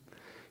person.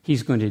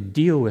 He's going to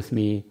deal with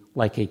me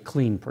like a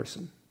clean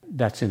person.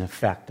 That's in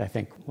effect, I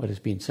think, what is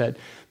being said.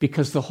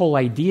 Because the whole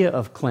idea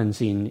of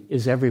cleansing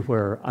is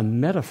everywhere a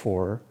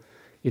metaphor.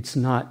 It's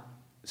not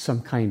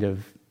some kind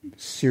of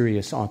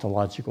serious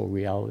ontological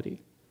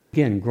reality.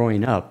 Again,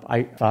 growing up,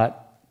 I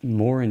thought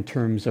more in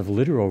terms of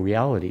literal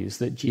realities,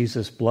 that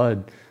Jesus'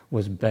 blood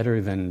was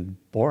better than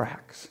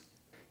borax.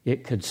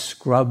 It could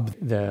scrub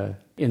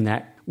in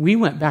that. We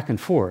went back and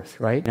forth,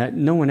 right?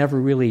 No one ever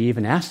really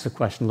even asked the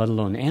question, let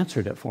alone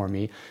answered it for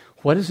me.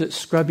 What is it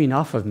scrubbing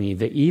off of me,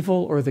 the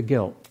evil or the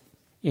guilt?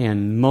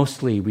 And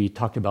mostly we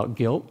talked about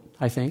guilt,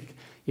 I think.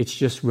 It's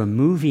just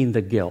removing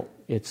the guilt.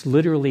 It's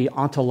literally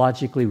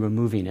ontologically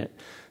removing it,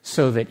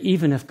 so that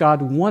even if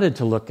God wanted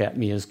to look at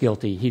me as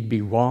guilty, he'd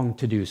be wrong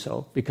to do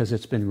so because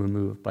it's been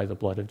removed by the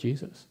blood of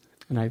Jesus.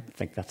 And I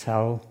think that's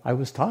how I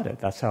was taught it.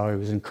 That's how I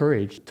was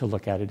encouraged to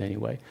look at it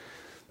anyway.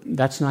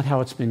 That's not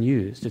how it's been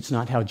used. It's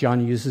not how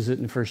John uses it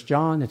in 1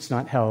 John. It's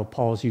not how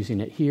Paul's using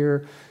it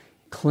here.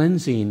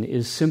 Cleansing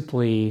is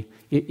simply,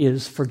 it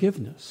is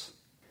forgiveness.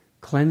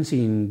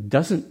 Cleansing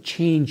doesn't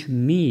change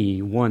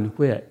me one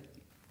whit,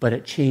 but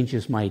it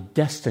changes my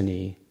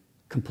destiny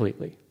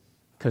completely.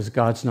 Because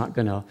God's not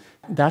going to...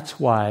 That's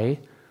why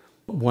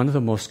one of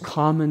the most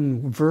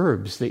common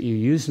verbs that you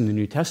use in the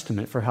New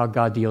Testament for how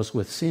God deals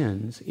with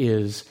sins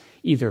is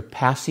either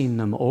passing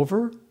them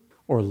over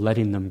or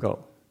letting them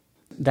go.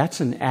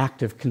 That's an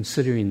act of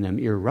considering them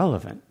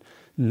irrelevant,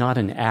 not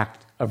an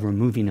act of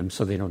removing them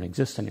so they don't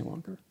exist any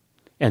longer.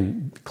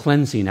 And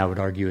cleansing, I would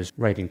argue, is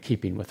right in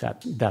keeping with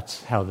that.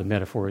 That's how the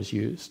metaphor is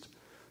used.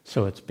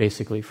 So it's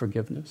basically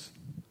forgiveness.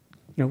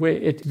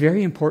 It's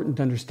very important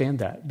to understand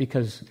that,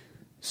 because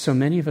so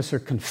many of us are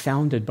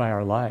confounded by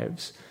our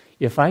lives.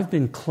 If I've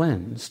been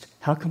cleansed,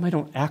 how come I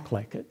don't act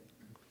like it?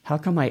 How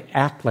come I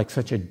act like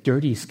such a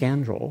dirty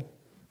scoundrel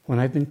when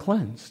I've been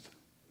cleansed?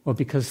 Well,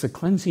 because the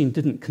cleansing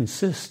didn't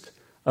consist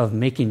of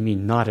making me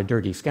not a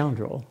dirty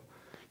scoundrel.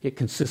 It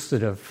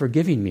consisted of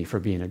forgiving me for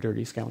being a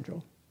dirty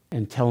scoundrel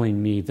and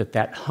telling me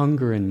that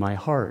hunger in my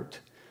heart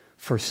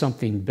for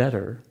something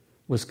better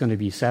was going to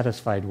be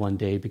satisfied one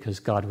day because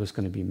God was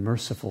going to be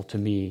merciful to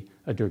me,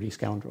 a dirty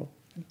scoundrel.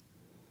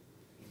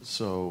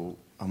 So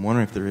I'm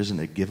wondering if there isn't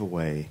a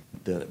giveaway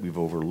that we've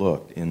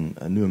overlooked. In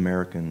a New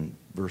American,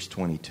 verse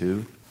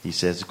 22, he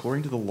says,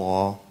 according to the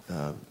law,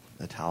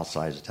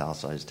 italicized,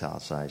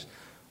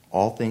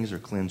 all things are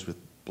cleansed with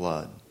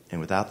blood, and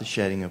without the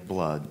shedding of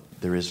blood,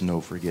 there is no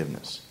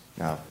forgiveness.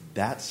 Now,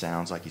 that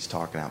sounds like he's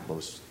talking out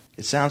both.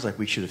 It sounds like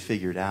we should have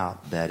figured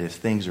out that if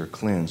things are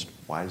cleansed,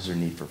 why is there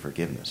need for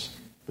forgiveness?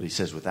 But he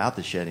says, without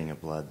the shedding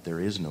of blood, there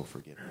is no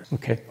forgiveness.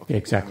 Okay.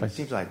 Exactly. It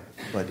seems like,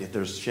 but if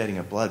there's shedding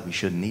of blood, we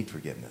shouldn't need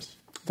forgiveness.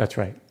 That's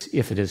right.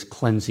 If it is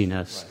cleansing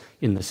us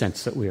in the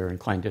sense that we are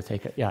inclined to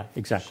take it. Yeah,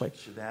 exactly.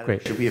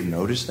 Should we have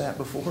noticed that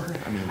before?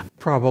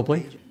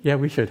 Probably. Yeah,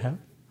 we should have.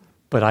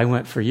 But I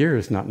went for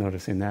years not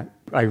noticing that.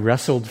 I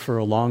wrestled for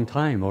a long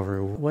time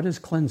over what is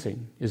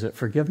cleansing? Is it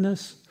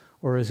forgiveness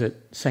or is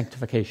it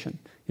sanctification?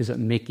 Is it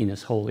making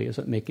us holy? Is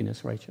it making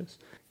us righteous?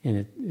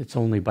 And it's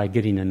only by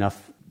getting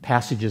enough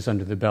passages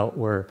under the belt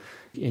where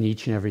in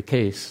each and every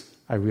case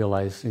I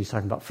realize he's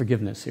talking about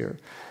forgiveness here.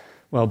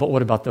 Well, but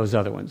what about those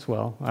other ones?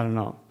 Well, I don't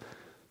know.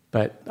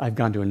 But I've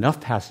gone to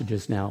enough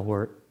passages now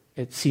where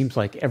it seems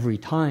like every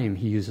time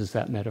he uses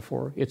that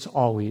metaphor, it's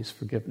always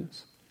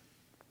forgiveness.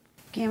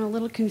 Okay, I'm a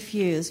little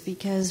confused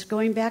because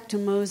going back to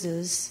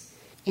Moses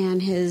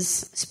and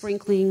his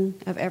sprinkling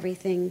of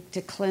everything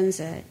to cleanse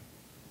it,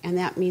 and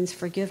that means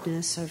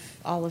forgiveness of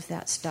all of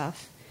that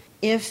stuff,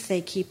 if they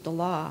keep the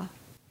law.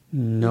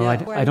 No,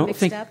 I don't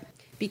think... Up?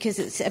 Because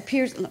it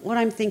appears, what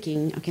I'm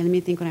thinking, okay, let me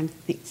think what I'm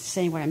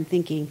saying what I'm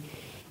thinking,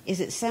 is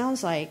it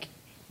sounds like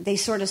they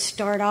sort of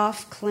start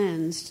off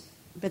cleansed,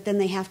 but then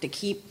they have to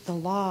keep the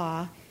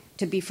law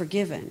to be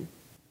forgiven.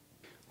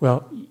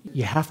 Well,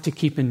 you have to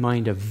keep in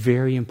mind a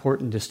very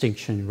important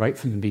distinction right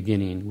from the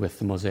beginning with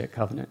the Mosaic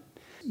Covenant.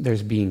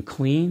 There's being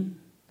clean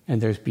and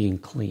there's being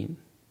clean.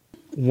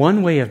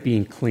 One way of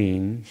being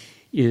clean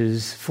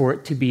is for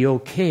it to be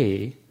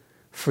okay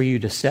for you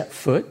to set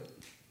foot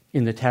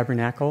in the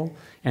tabernacle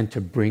and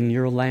to bring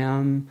your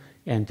lamb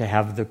and to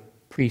have the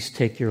priest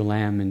take your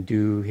lamb and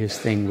do his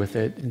thing with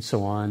it and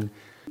so on.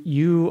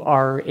 You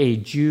are a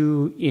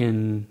Jew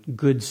in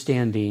good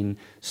standing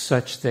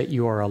such that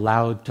you are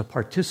allowed to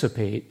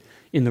participate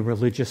in the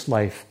religious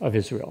life of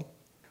Israel.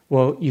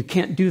 Well, you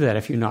can't do that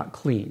if you're not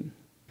clean.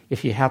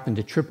 If you happen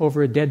to trip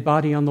over a dead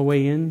body on the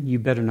way in, you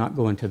better not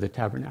go into the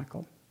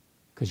tabernacle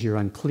because you're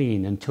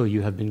unclean until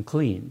you have been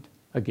cleaned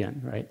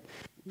again, right?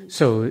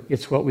 So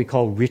it's what we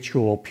call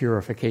ritual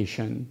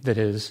purification. That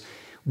is,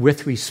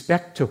 with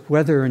respect to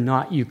whether or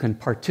not you can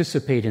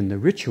participate in the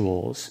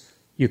rituals,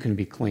 you can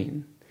be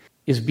clean.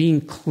 Is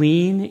being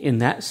clean in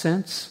that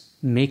sense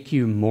make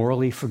you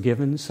morally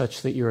forgiven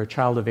such that you're a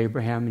child of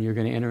Abraham and you're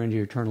going to enter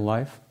into eternal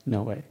life?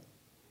 No way.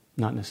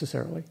 Not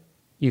necessarily.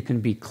 You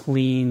can be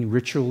clean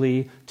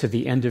ritually to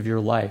the end of your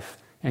life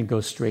and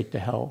go straight to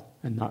hell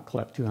and not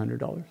collect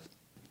 $200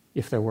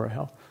 if there were a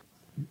hell.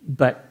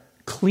 But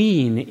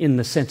clean in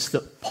the sense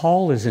that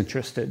Paul is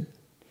interested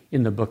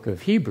in the book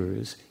of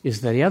Hebrews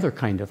is the other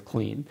kind of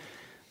clean.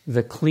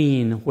 The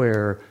clean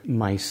where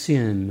my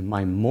sin,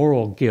 my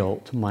moral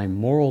guilt, my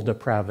moral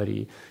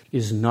depravity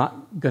is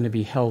not going to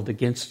be held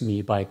against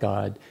me by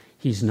God.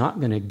 He's not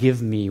going to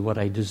give me what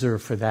I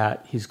deserve for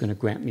that. He's going to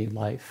grant me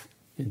life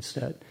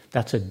instead.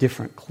 That's a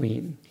different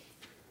clean.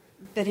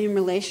 But in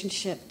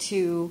relationship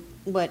to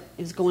what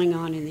is going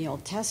on in the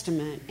Old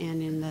Testament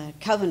and in the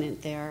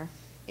covenant there,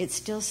 it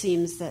still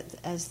seems that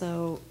as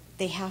though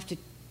they have to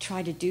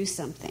try to do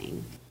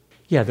something.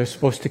 Yeah, they're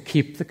supposed to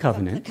keep the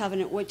covenant. The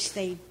covenant, which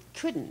they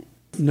couldn't.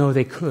 No,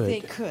 they could. They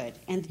could.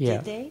 And yeah.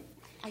 Did they?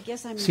 I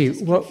guess I'm See,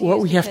 just what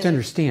we have to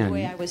understand... The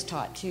way I was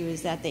taught, too,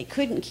 is that they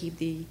couldn't keep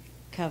the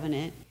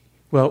covenant.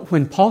 Well,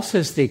 when Paul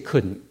says they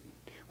couldn't,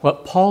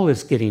 what Paul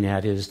is getting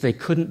at is they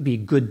couldn't be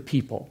good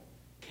people.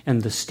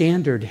 And the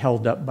standard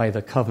held up by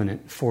the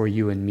covenant for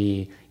you and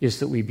me is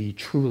that we be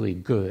truly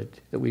good,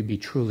 that we be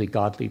truly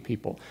godly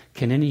people.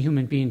 Can any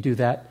human being do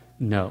that?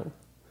 No.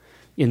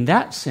 In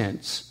that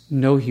sense,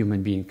 no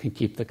human being can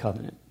keep the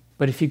covenant.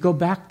 But if you go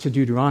back to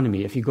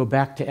Deuteronomy, if you go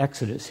back to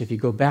Exodus, if you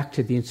go back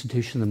to the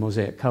institution of the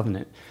Mosaic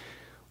covenant,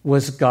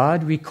 was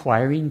God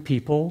requiring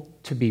people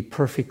to be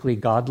perfectly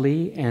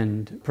godly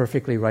and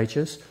perfectly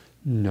righteous?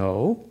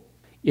 No.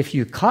 If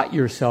you caught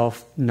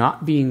yourself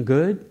not being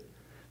good,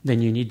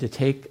 then you need to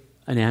take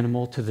an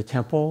animal to the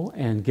temple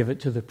and give it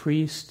to the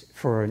priest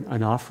for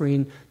an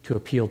offering to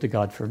appeal to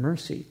God for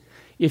mercy.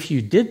 If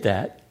you did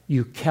that,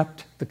 you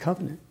kept the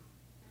covenant.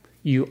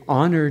 You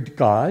honored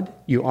God,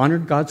 you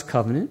honored God's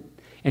covenant,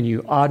 and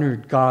you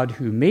honored God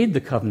who made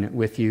the covenant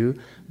with you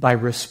by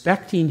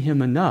respecting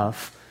him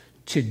enough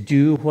to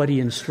do what he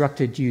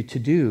instructed you to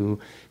do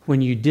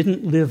when you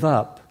didn't live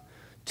up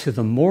to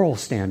the moral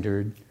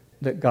standard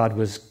that God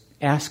was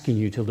asking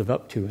you to live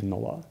up to in the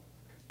law.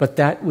 But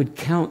that would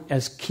count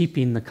as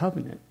keeping the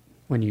covenant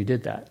when you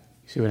did that.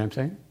 See what I'm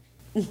saying?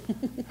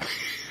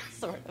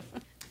 Sort of.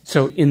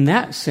 So in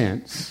that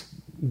sense,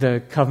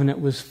 the covenant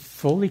was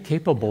fully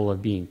capable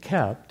of being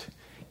kept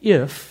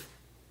if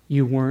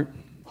you weren't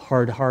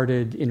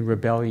hard-hearted, in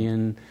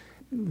rebellion,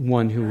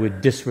 one who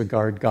would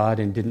disregard God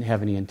and didn't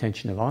have any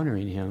intention of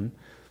honoring him.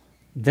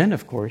 Then,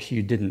 of course,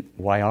 you didn't.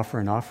 Why offer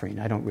an offering?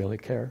 I don't really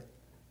care.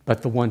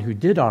 But the one who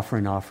did offer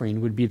an offering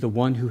would be the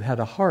one who had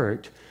a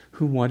heart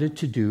who wanted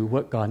to do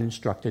what God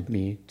instructed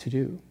me to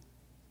do.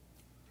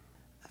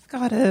 I've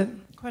got a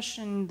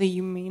question that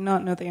you may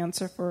not know the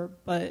answer for,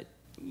 but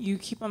you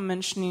keep on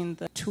mentioning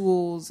the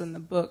tools in the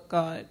book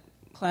got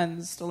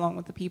cleansed along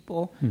with the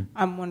people.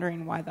 I'm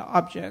wondering why the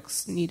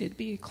objects needed to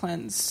be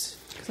cleansed,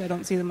 because I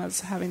don't see them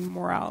as having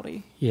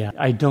morality. Yeah,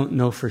 I don't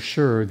know for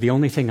sure. The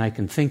only thing I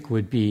can think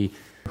would be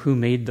who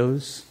made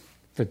those?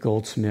 The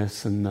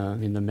goldsmiths and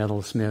the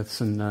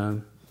metalsmiths and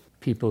the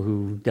people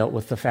who dealt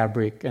with the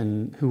fabric.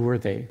 And who were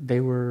they?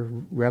 They were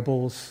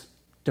rebels,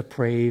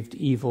 depraved,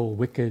 evil,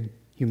 wicked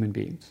human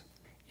beings.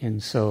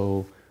 And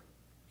so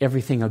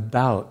everything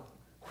about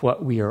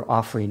what we are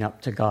offering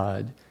up to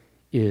God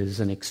is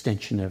an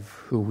extension of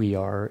who we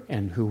are,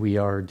 and who we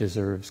are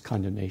deserves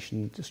condemnation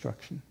and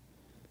destruction.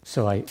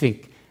 So I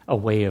think a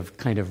way of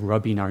kind of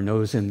rubbing our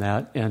nose in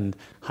that and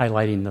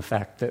highlighting the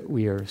fact that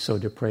we are so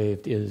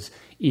depraved is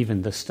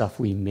even the stuff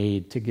we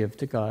made to give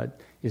to God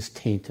is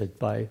tainted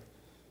by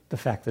the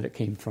fact that it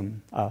came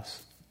from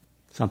us.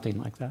 Something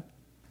like that.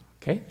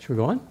 Okay, should we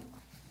go on?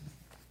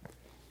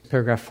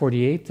 Paragraph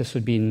 48, this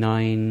would be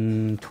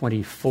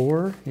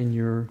 924 in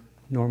your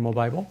normal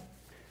Bible.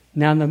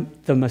 Now,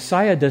 the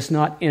Messiah does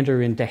not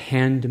enter into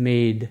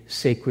handmade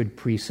sacred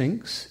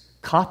precincts,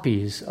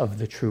 copies of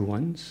the true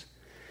ones.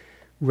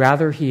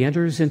 Rather, he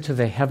enters into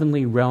the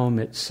heavenly realm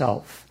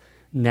itself,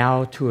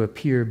 now to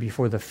appear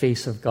before the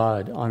face of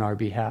God on our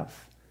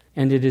behalf.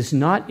 And it is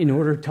not in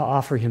order to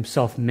offer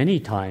himself many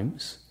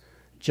times,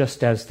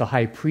 just as the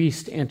high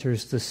priest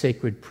enters the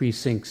sacred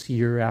precincts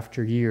year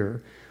after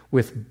year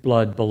with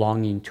blood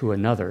belonging to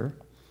another,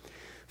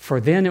 for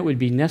then it would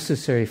be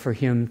necessary for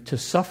him to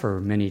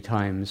suffer many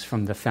times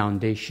from the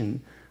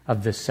foundation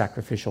of this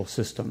sacrificial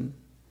system.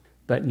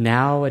 But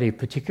now, at a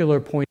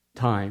particular point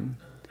in time,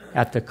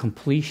 at the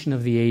completion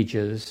of the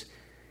ages,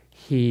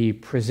 he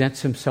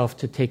presents himself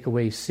to take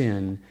away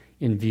sin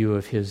in view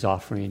of his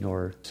offering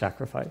or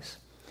sacrifice.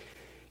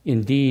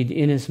 Indeed,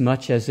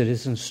 inasmuch as it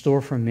is in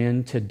store for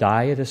men to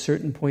die at a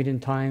certain point in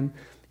time,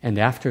 and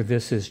after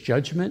this is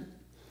judgment,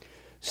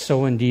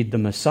 so indeed the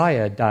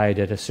Messiah died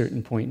at a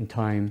certain point in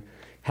time,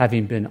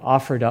 having been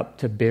offered up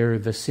to bear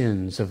the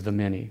sins of the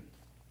many.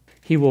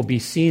 He will be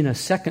seen a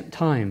second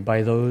time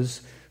by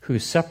those who,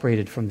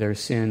 separated from their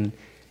sin,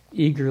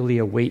 eagerly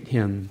await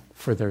him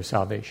for their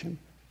salvation.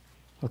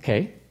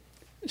 Okay,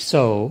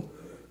 so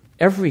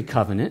every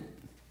covenant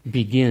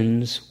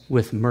begins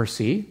with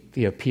mercy,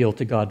 the appeal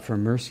to God for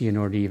mercy in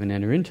order to even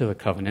enter into the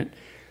covenant.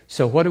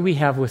 So what do we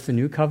have with the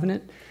new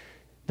covenant?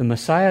 The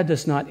Messiah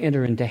does not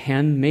enter into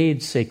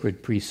handmade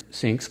sacred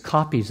precincts,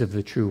 copies of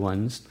the true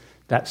ones,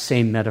 that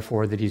same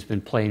metaphor that he's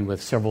been playing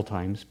with several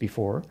times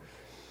before.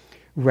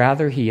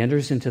 Rather, he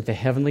enters into the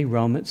heavenly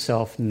realm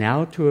itself,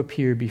 now to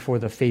appear before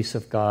the face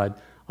of God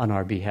on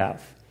our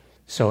behalf.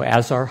 So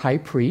as our high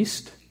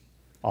priest,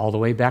 all the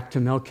way back to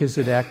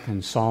Melchizedek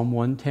and Psalm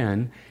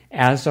 110,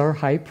 as our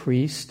high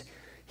priest,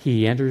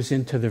 he enters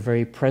into the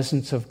very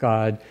presence of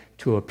God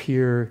to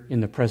appear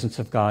in the presence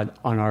of God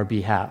on our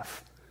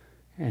behalf.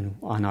 And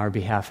on our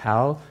behalf,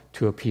 how?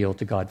 To appeal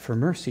to God for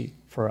mercy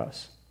for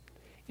us.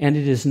 And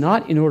it is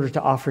not in order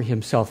to offer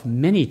himself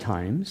many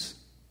times,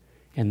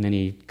 and then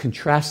he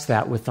contrasts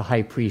that with the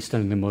high priest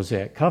under the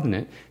Mosaic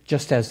covenant,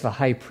 just as the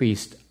high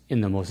priest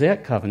in the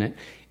Mosaic covenant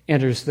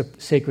enters the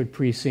sacred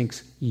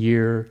precincts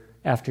year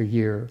after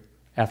year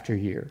after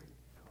year,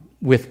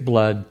 with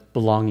blood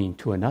belonging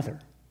to another.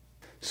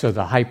 So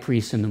the high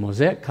priest in the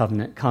Mosaic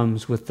covenant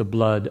comes with the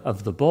blood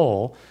of the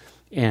bull,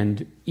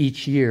 and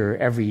each year,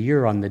 every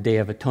year on the Day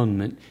of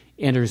Atonement,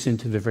 enters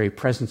into the very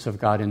presence of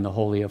God in the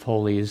Holy of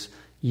Holies,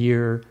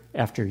 year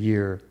after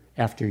year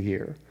after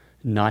year.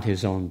 Not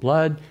his own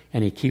blood,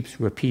 and he keeps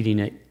repeating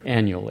it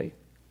annually.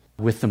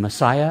 With the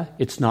Messiah,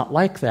 it's not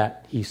like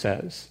that, he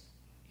says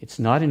It's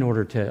not in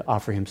order to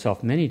offer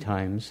himself many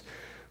times,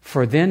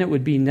 for then it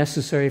would be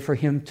necessary for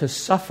him to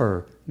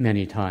suffer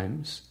many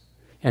times.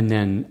 And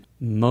then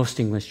most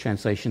English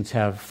translations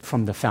have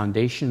from the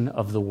foundation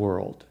of the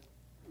world.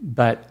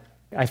 But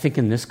I think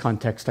in this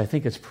context, I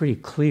think it's pretty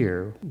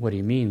clear what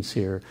he means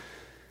here.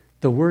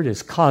 The word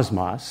is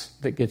cosmos,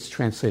 that gets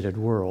translated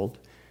world,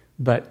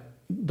 but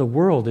the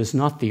world is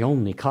not the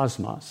only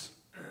cosmos.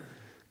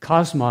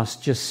 Cosmos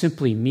just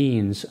simply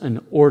means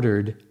an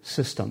ordered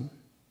system,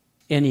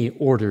 any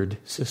ordered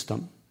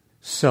system.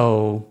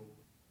 So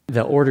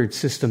the ordered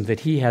system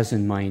that he has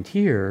in mind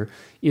here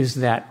is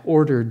that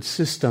ordered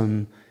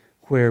system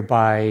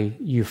whereby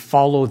you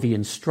follow the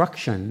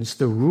instructions,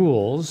 the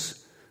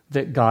rules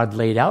that God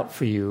laid out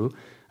for you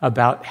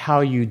about how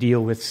you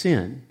deal with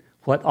sin.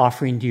 What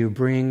offering do you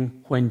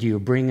bring? When do you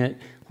bring it?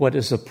 What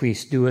does a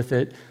priest do with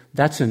it?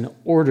 That's an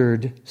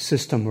ordered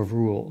system of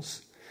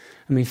rules.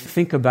 I mean,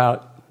 think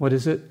about, what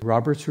is it?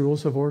 Robert's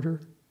Rules of Order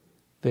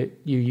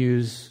that you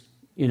use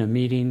in a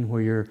meeting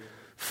where you're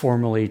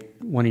formally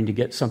wanting to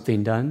get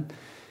something done.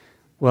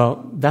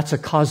 Well, that's a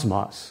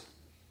cosmos.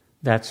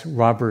 That's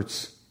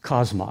Robert's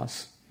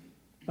cosmos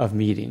of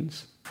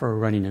meetings for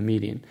running a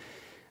meeting.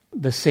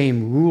 The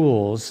same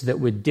rules that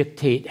would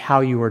dictate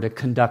how you are to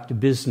conduct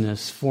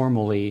business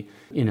formally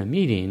in a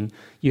meeting,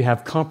 you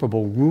have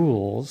comparable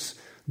rules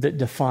that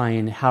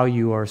define how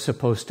you are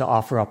supposed to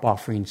offer up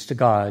offerings to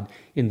God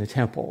in the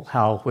temple,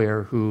 how,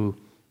 where, who,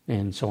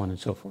 and so on and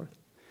so forth.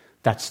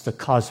 That's the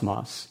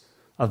cosmos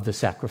of the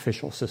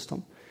sacrificial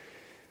system.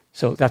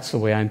 So that's the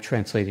way I'm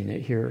translating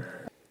it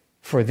here.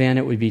 For then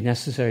it would be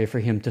necessary for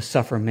him to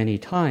suffer many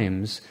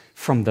times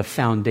from the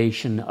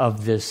foundation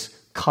of this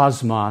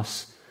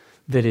cosmos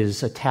that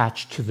is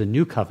attached to the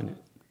new covenant.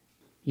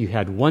 You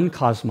had one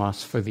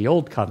cosmos for the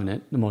old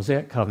covenant, the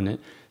Mosaic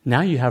covenant.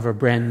 Now you have a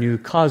brand new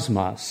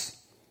cosmos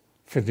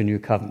for the new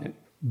covenant.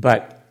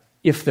 But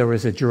if there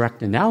was a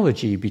direct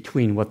analogy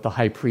between what the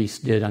high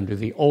priest did under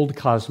the old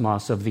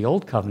cosmos of the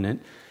old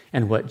covenant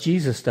and what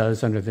Jesus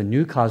does under the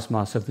new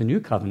cosmos of the new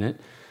covenant,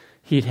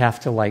 he'd have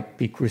to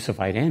be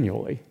crucified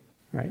annually,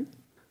 right?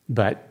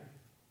 But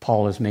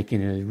Paul is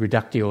making a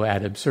reductio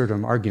ad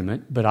absurdum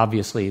argument, but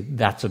obviously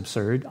that's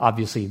absurd.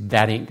 Obviously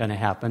that ain't going to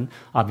happen.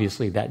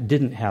 Obviously that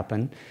didn't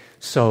happen.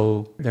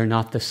 So they're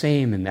not the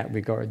same in that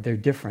regard. They're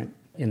different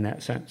in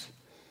that sense.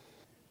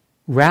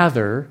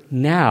 Rather,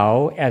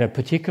 now, at a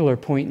particular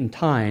point in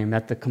time,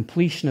 at the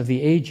completion of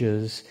the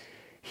ages,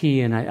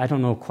 he, and I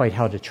don't know quite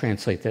how to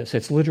translate this,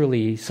 it's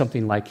literally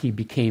something like he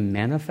became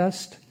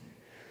manifest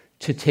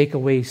to take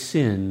away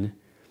sin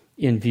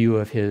in view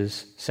of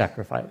his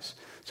sacrifice.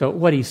 So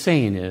what he's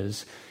saying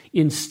is,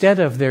 instead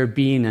of there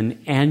being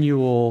an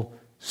annual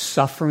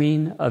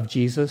suffering of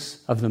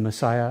Jesus, of the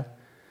Messiah,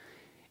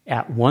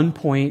 at one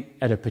point,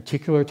 at a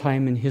particular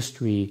time in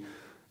history,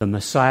 the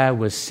Messiah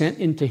was sent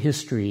into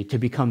history to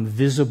become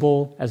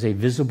visible as a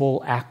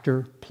visible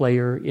actor,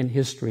 player in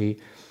history.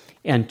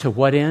 And to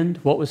what end?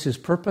 What was his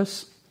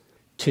purpose?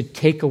 To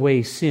take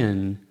away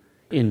sin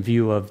in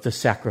view of the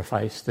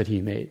sacrifice that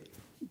he made.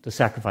 The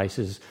sacrifice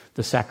is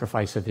the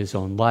sacrifice of his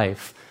own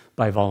life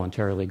by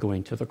voluntarily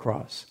going to the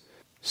cross.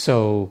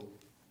 So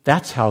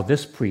that's how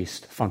this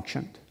priest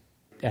functioned.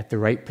 At the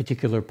right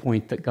particular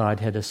point that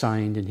God had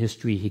assigned in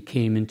history, he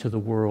came into the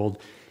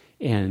world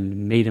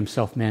and made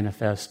himself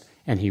manifest,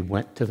 and he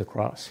went to the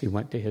cross. He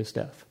went to his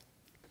death,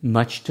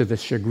 much to the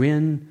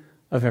chagrin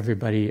of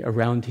everybody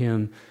around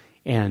him.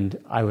 And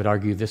I would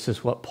argue this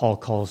is what Paul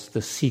calls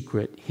the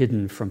secret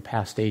hidden from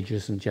past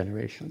ages and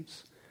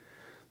generations.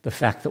 The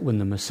fact that when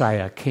the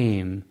Messiah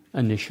came,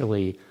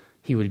 initially,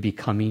 he would be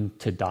coming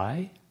to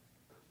die.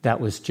 That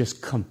was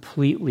just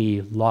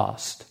completely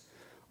lost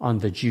on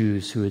the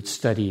Jews who had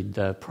studied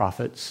the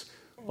prophets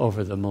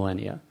over the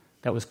millennia.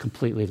 That was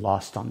completely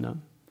lost on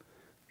them.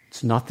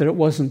 It's not that it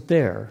wasn't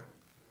there,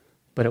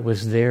 but it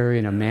was there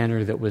in a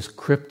manner that was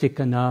cryptic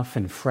enough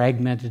and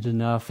fragmented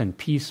enough and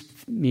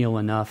piecemeal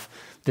enough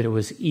that it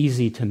was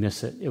easy to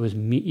miss it. It was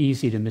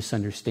easy to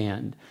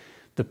misunderstand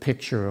the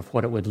picture of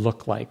what it would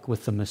look like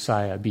with the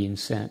Messiah being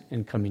sent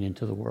and coming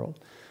into the world.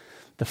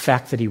 The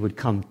fact that he would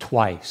come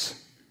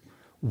twice,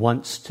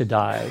 once to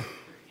die,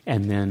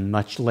 and then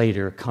much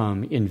later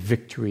come in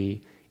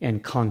victory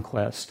and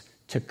conquest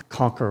to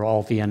conquer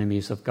all the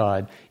enemies of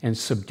God and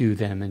subdue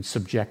them and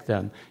subject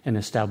them and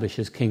establish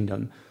his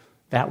kingdom,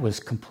 that was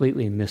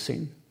completely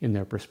missing in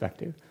their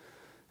perspective.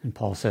 And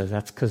Paul says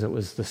that's because it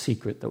was the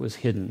secret that was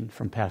hidden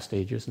from past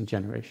ages and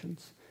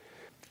generations.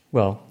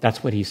 Well,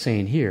 that's what he's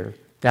saying here.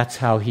 That's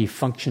how he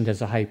functioned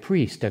as a high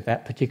priest at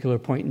that particular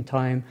point in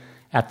time.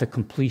 At the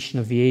completion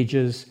of the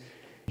ages,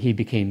 he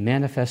became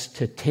manifest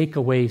to take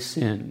away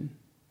sin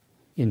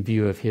in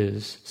view of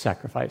his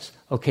sacrifice.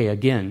 Okay,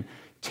 again,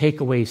 take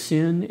away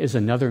sin is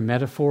another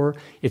metaphor.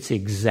 It's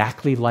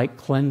exactly like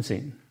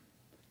cleansing.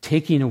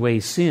 Taking away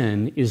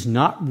sin is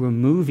not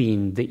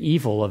removing the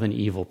evil of an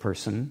evil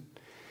person.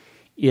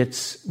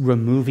 It's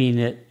removing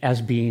it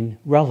as being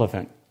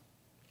relevant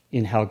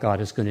in how God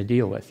is going to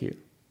deal with you.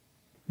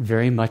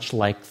 Very much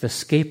like the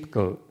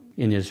scapegoat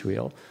in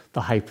Israel.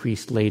 The high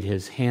priest laid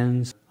his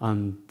hands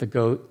on the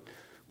goat.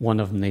 One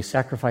of them they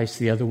sacrificed,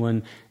 the other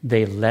one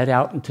they led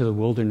out into the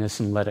wilderness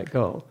and let it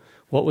go.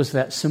 What was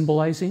that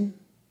symbolizing?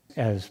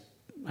 As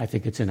I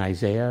think it's in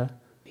Isaiah,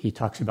 he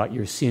talks about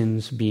your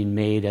sins being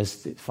made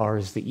as far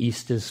as the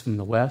east is from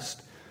the west.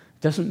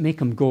 It doesn't make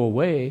them go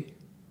away,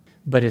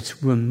 but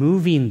it's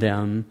removing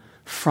them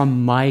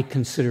from my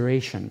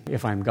consideration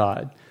if I'm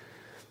God.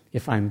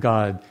 If I'm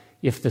God,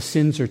 if the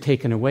sins are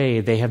taken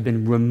away, they have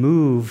been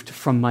removed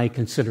from my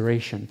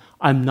consideration.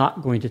 I'm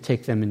not going to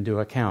take them into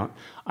account.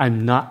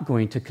 I'm not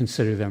going to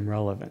consider them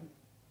relevant.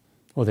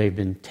 Well, they've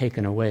been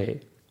taken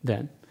away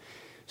then.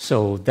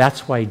 So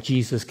that's why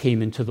Jesus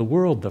came into the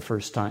world the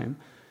first time,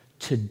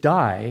 to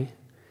die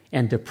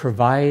and to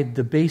provide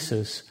the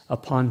basis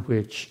upon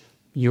which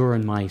your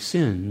and my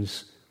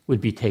sins would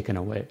be taken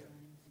away,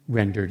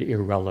 rendered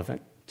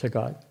irrelevant to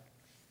God.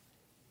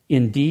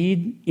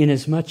 Indeed,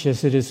 inasmuch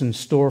as it is in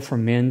store for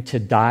men to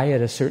die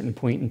at a certain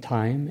point in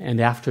time,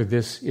 and after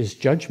this is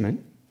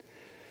judgment,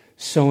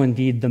 so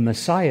indeed the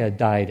Messiah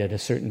died at a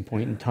certain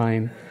point in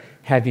time,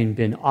 having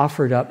been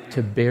offered up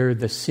to bear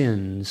the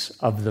sins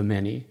of the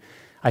many.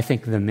 I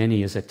think the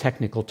many is a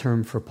technical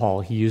term for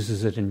Paul. He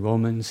uses it in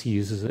Romans, he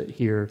uses it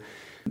here.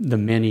 The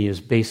many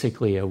is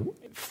basically a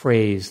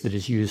phrase that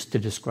is used to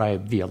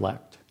describe the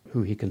elect,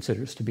 who he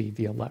considers to be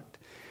the elect.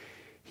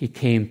 He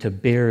came to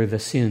bear the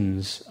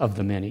sins of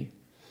the many.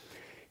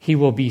 He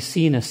will be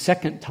seen a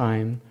second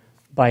time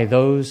by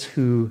those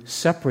who,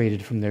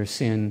 separated from their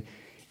sin,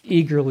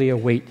 eagerly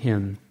await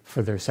him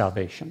for their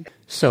salvation.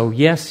 So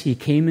yes, he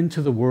came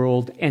into the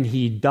world and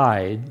he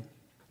died,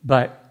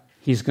 but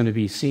he's going to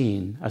be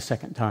seen a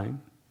second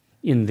time.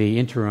 In the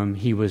interim,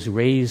 he was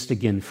raised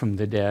again from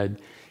the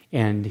dead,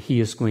 and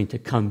he is going to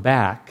come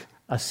back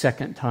a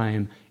second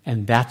time,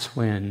 and that's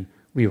when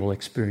we will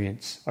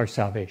experience our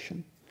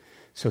salvation.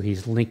 So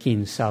he's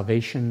linking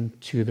salvation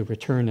to the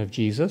return of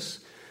Jesus.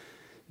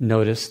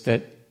 Notice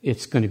that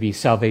it's going to be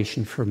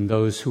salvation from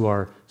those who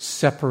are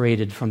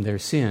separated from their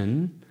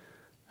sin.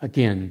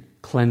 Again,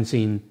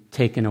 cleansing,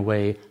 taken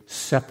away,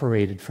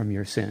 separated from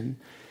your sin.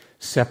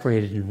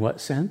 Separated in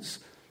what sense?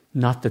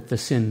 Not that the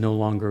sin no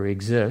longer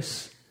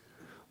exists,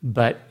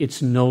 but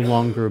it's no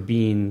longer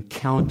being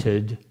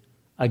counted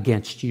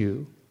against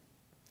you.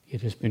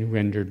 It has been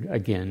rendered,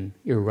 again,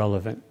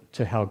 irrelevant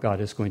to how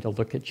God is going to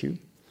look at you.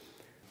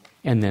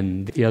 And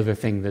then the other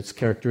thing that's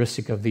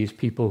characteristic of these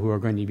people who are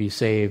going to be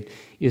saved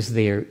is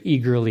they are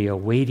eagerly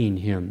awaiting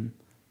him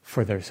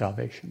for their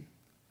salvation.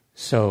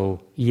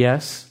 So,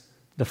 yes,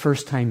 the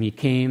first time he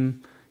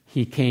came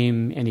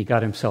and he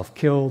got himself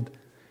killed,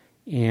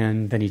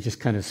 and then he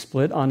just kind of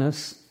split on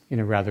us in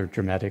a rather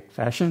dramatic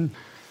fashion.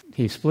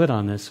 He split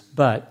on us,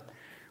 but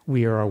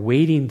we are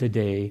awaiting the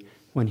day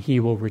when he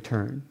will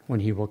return, when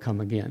he will come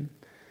again.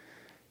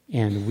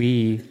 And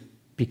we,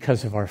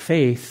 because of our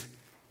faith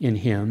in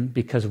him,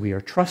 because we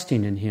are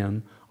trusting in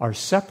him, are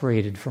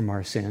separated from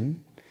our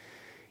sin,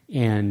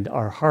 and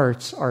our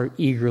hearts are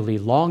eagerly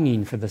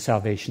longing for the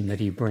salvation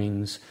that he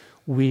brings.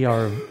 We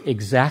are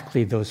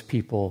exactly those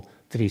people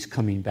that he's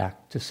coming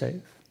back to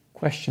save.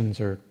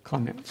 Questions or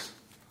comments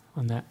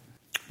on that?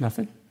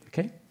 Nothing?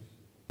 Okay.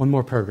 One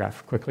more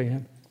paragraph, quickly.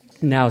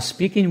 Now,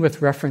 speaking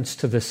with reference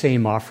to the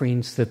same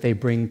offerings that they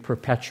bring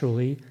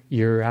perpetually,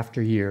 year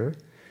after year,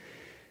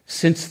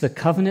 since the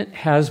covenant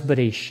has but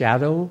a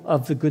shadow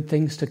of the good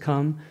things to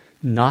come,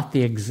 not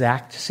the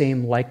exact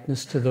same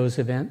likeness to those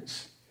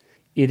events,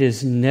 it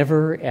is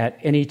never at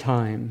any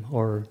time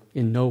or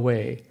in no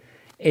way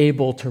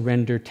able to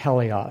render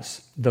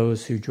teleos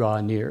those who draw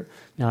near.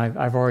 Now,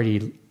 I've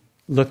already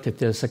looked at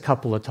this a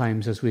couple of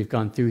times as we've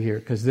gone through here,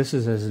 because this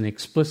is as an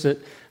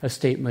explicit a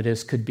statement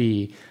as could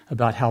be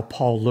about how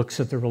Paul looks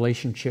at the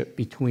relationship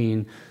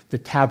between the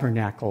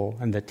tabernacle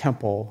and the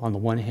temple on the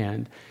one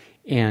hand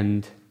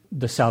and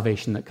the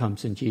salvation that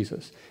comes in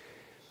Jesus.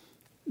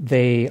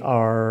 They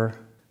are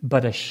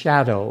but a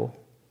shadow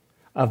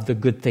of the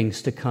good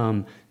things to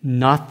come,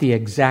 not the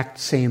exact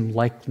same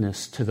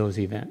likeness to those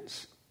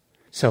events.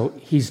 So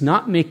he's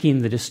not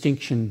making the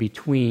distinction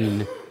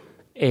between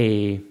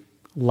a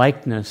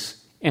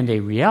likeness and a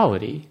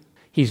reality.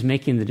 He's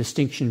making the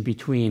distinction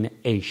between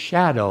a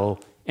shadow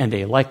and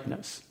a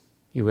likeness.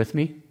 You with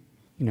me?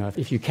 You know,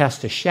 if you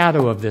cast a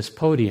shadow of this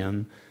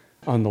podium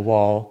on the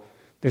wall,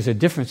 there's a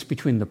difference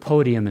between the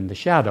podium and the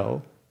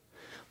shadow.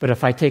 But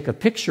if I take a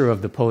picture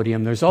of the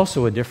podium, there's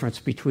also a difference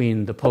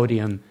between the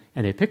podium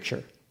and a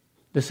picture.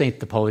 This ain't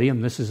the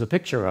podium, this is a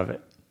picture of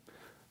it.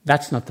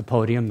 That's not the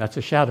podium, that's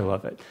a shadow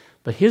of it.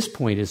 But his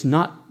point is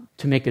not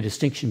to make a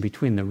distinction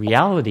between the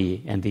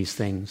reality and these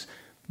things,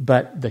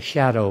 but the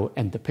shadow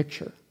and the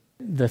picture.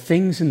 The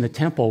things in the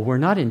temple were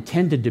not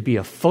intended to be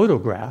a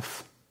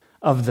photograph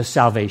of the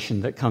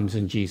salvation that comes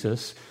in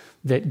Jesus,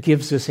 that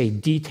gives us a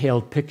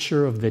detailed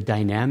picture of the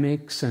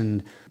dynamics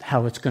and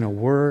how it's going to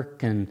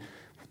work and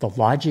the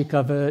logic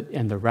of it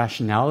and the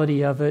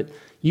rationality of it.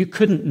 You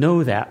couldn't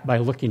know that by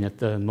looking at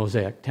the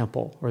Mosaic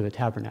temple or the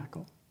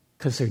tabernacle,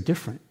 because they're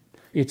different.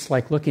 It's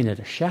like looking at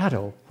a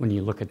shadow when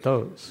you look at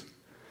those.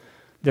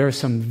 There are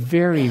some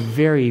very,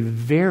 very,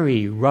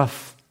 very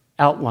rough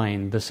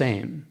outline the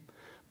same,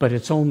 but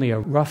it's only a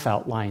rough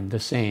outline the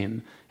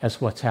same as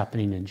what's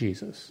happening in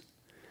Jesus.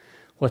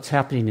 What's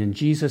happening in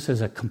Jesus is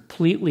a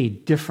completely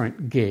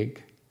different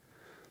gig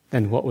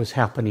than what was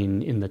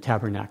happening in the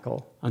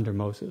tabernacle under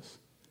Moses.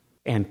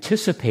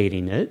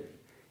 Anticipating it,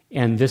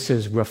 and this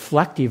is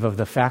reflective of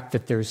the fact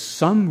that there's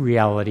some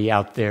reality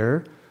out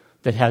there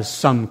that has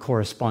some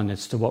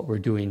correspondence to what we're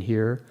doing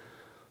here,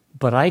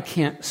 but I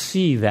can't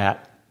see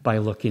that by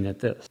looking at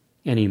this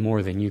any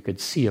more than you could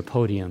see a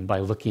podium by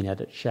looking at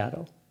its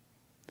shadow.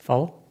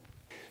 Follow?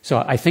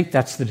 So I think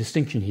that's the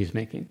distinction he's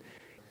making.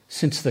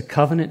 Since the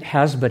covenant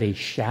has but a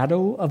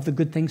shadow of the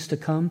good things to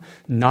come,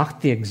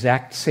 not the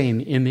exact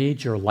same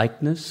image or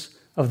likeness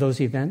of those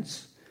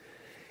events,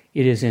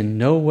 it is in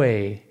no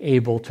way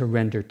able to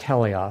render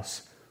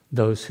teleos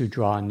those who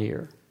draw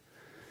near.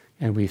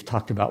 And we've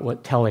talked about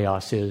what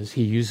teleos is.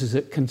 He uses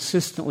it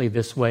consistently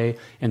this way,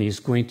 and he's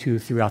going to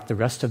throughout the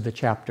rest of the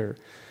chapter.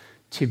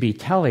 To be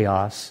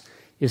teleos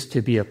is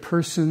to be a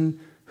person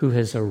who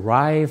has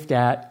arrived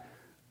at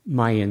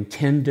my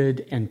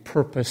intended and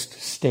purposed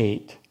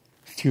state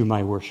through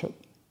my worship.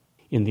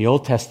 In the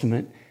Old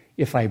Testament,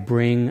 if I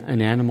bring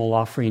an animal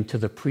offering to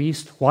the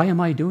priest, why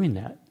am I doing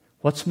that?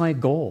 What's my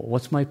goal?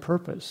 What's my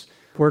purpose?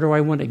 Where do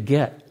I want to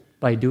get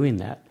by doing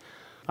that?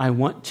 I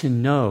want to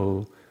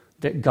know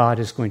that God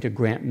is going to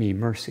grant me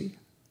mercy.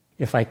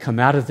 If I come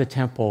out of the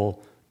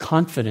temple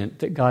confident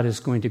that God is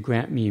going to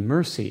grant me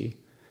mercy,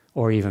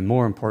 or even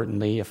more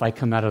importantly, if I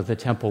come out of the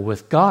temple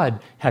with God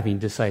having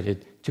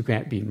decided to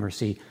grant me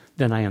mercy,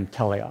 then I am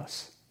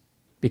teleos,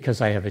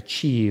 because I have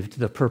achieved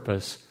the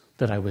purpose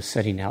that I was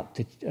setting out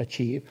to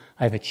achieve.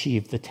 I've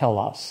achieved the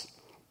telos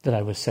that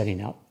I was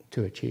setting out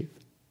to achieve.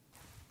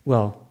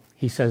 Well,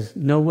 he says,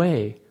 no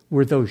way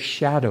were those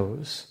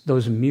shadows,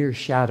 those mere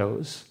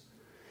shadows,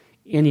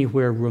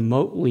 anywhere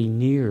remotely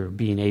near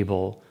being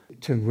able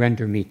to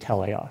render me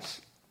teleos.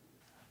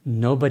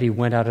 Nobody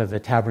went out of the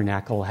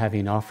tabernacle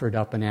having offered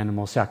up an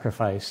animal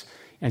sacrifice,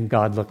 and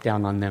God looked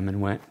down on them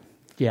and went,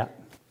 yeah,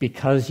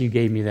 because you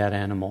gave me that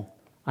animal,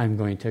 I'm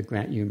going to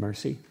grant you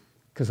mercy,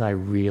 because I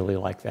really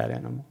like that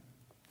animal.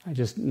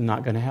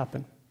 Not going to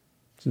happen.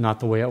 It's not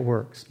the way it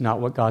works, not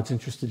what God's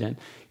interested in.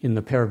 In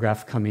the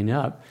paragraph coming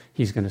up,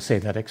 he's going to say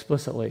that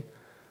explicitly.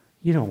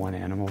 You don't want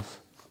animals.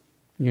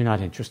 You're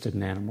not interested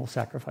in animal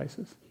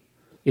sacrifices.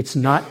 It's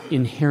not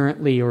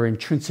inherently or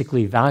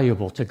intrinsically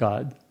valuable to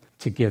God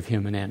to give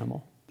him an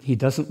animal. He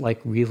doesn't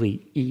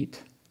really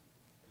eat.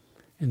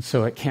 And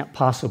so it can't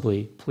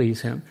possibly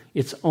please him.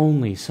 It's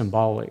only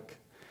symbolic.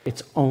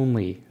 It's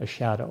only a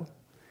shadow.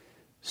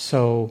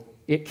 So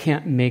it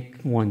can't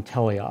make one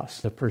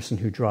teleos, the person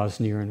who draws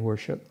near in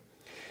worship.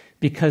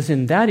 Because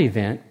in that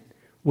event,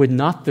 would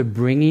not the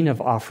bringing of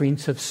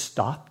offerings have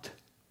stopped,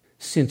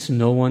 since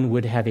no one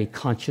would have a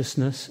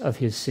consciousness of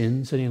his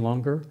sins any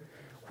longer,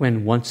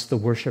 when once the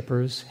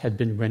worshipers had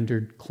been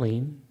rendered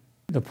clean?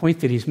 The point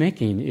that he's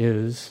making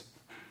is,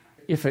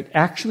 if it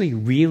actually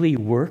really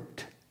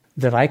worked,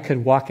 that I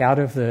could walk out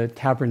of the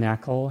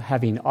tabernacle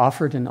having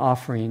offered an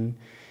offering,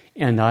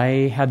 and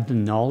I had the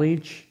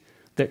knowledge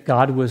that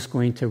God was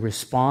going to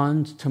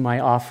respond to my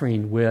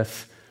offering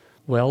with,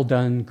 well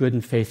done, good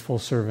and faithful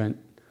servant,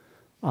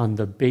 on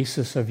the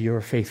basis of your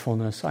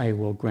faithfulness, I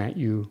will grant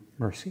you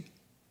mercy.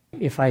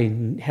 If I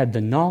had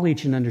the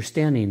knowledge and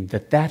understanding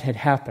that that had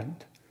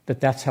happened, that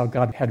that's how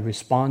God had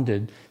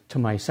responded to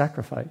my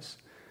sacrifice,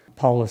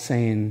 Paul is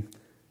saying,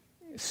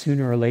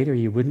 sooner or later,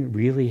 you wouldn't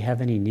really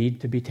have any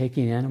need to be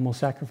taking animal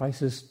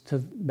sacrifices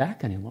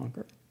back any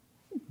longer.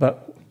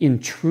 But in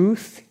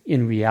truth,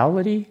 in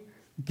reality,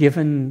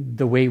 given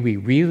the way we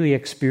really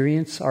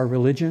experience our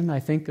religion, I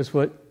think is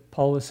what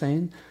Paul is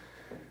saying,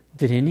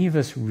 did any of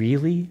us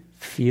really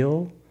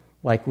feel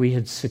like we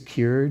had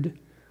secured,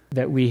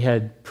 that we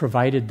had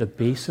provided the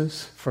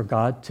basis for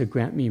God to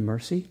grant me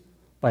mercy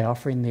by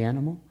offering the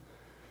animal?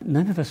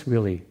 None of us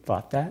really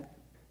thought that.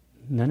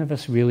 None of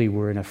us really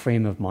were in a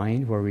frame of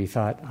mind where we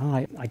thought,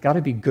 I got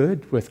to be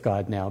good with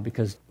God now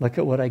because look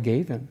at what I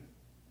gave him.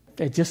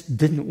 It just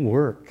didn't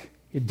work.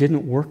 It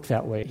didn't work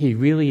that way. He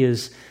really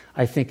is,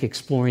 I think,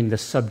 exploring the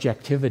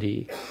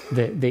subjectivity,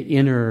 the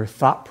inner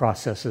thought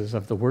processes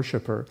of the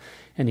worshiper.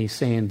 And he's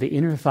saying the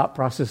inner thought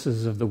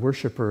processes of the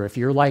worshiper, if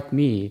you're like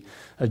me,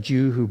 a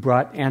Jew who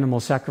brought animal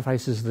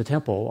sacrifices to the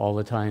temple all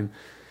the time,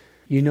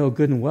 you know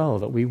good and well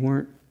that we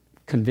weren't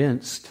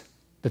convinced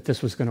that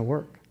this was going to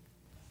work.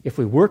 If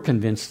we were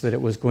convinced that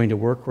it was going to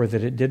work or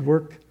that it did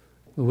work,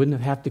 we wouldn't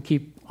have had to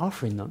keep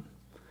offering them.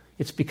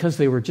 It's because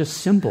they were just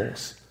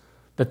symbols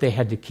that they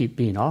had to keep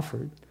being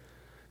offered,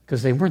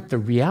 because they weren't the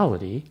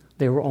reality.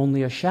 They were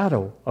only a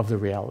shadow of the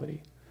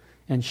reality.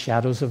 And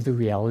shadows of the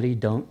reality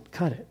don't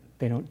cut it.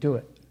 They don't do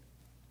it.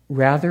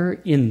 Rather,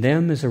 in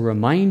them is a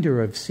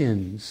reminder of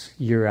sins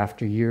year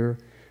after year,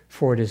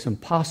 for it is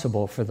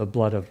impossible for the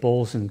blood of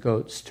bulls and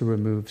goats to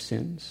remove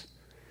sins.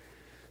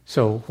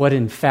 So what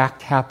in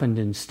fact happened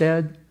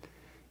instead?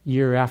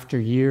 Year after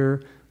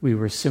year, we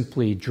were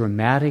simply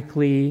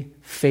dramatically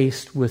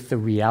faced with the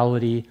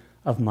reality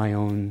of my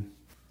own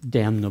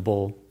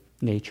damnable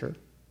nature.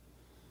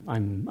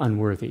 I'm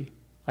unworthy.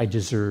 I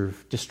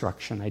deserve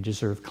destruction. I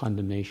deserve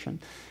condemnation.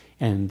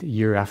 And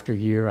year after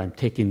year, I'm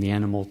taking the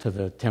animal to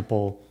the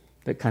temple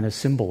that kind of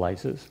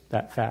symbolizes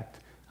that fact.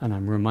 And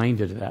I'm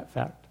reminded of that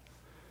fact.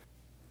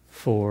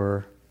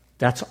 For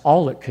that's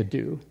all it could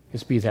do,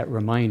 is be that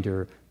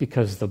reminder,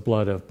 because the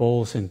blood of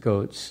bulls and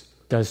goats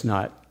does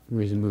not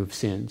remove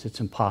sins. It's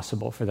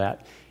impossible for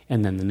that.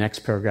 And then the next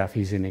paragraph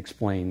he's going to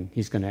explain,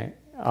 he's going to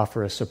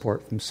offer a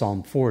support from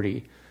Psalm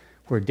 40,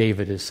 where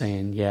David is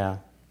saying, yeah,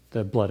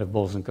 the blood of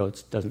bulls and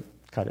goats doesn't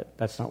cut it.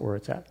 That's not where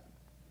it's at.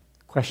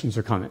 Questions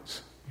or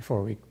comments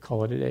before we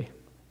call it a day?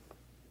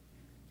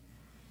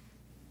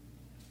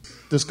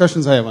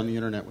 Discussions I have on the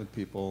internet with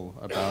people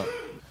about,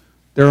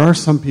 there are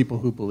some people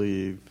who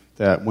believe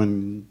that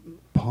when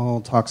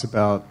Paul talks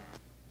about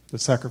the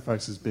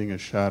sacrifices being a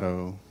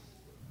shadow,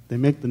 they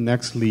make the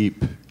next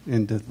leap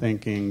into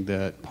thinking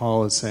that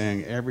Paul is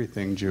saying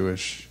everything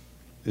Jewish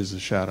is a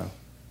shadow.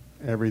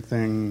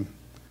 Everything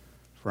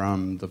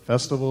from the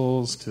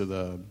festivals to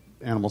the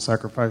animal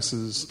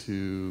sacrifices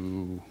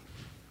to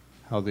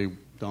how they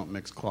don't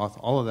mix cloth,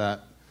 all of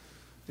that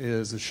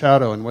is a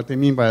shadow. And what they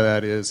mean by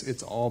that is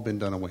it's all been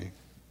done away.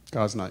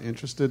 God's not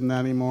interested in that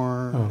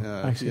anymore.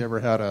 If you ever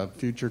had a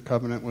future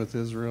covenant with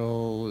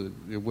Israel,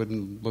 it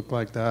wouldn't look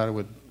like that. It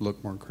would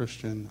look more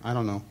Christian. I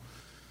don't know.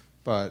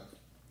 But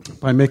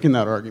by making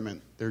that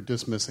argument, they're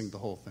dismissing the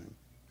whole thing.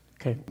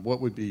 Okay.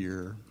 What would be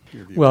your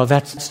view? Well,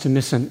 that's to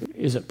miss.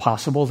 Is it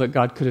possible that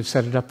God could have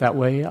set it up that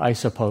way? I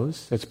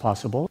suppose it's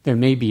possible. There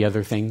may be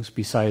other things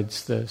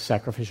besides the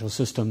sacrificial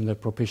system, the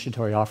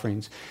propitiatory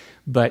offerings,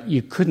 but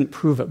you couldn't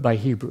prove it by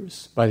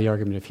Hebrews, by the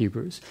argument of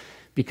Hebrews,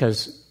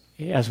 because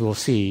as we'll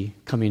see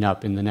coming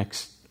up in the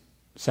next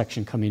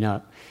section coming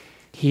up,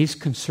 he's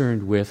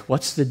concerned with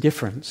what's the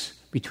difference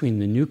between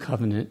the new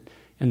covenant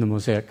and the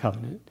Mosaic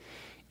covenant.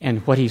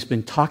 And what he's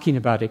been talking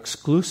about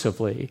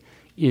exclusively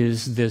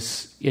is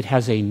this, it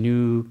has a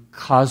new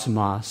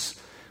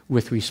cosmos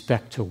with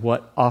respect to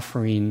what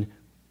offering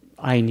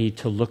I need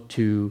to look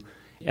to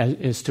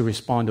as to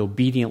respond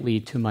obediently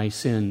to my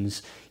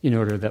sins in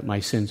order that my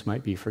sins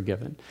might be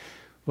forgiven.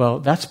 Well,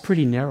 that's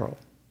pretty narrow.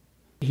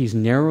 He's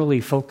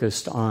narrowly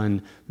focused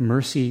on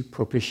mercy,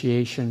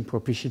 propitiation,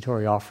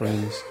 propitiatory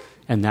offerings,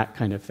 and that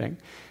kind of thing.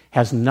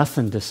 Has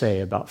nothing to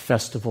say about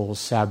festivals,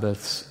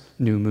 Sabbaths,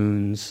 new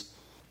moons,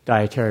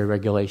 dietary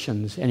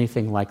regulations,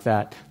 anything like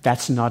that.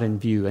 That's not in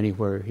view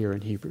anywhere here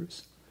in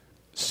Hebrews.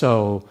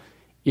 So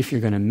if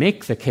you're going to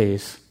make the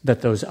case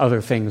that those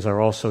other things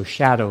are also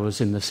shadows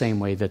in the same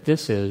way that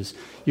this is,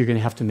 you're going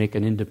to have to make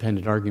an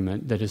independent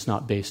argument that is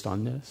not based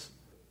on this.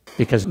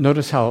 Because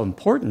notice how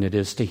important it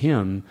is to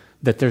him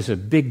that there's a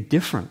big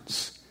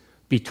difference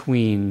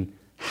between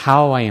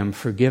how I am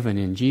forgiven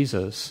in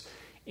Jesus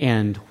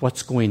and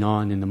what's going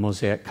on in the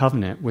Mosaic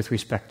covenant with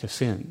respect to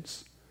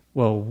sins.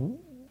 Well,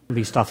 at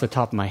least off the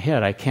top of my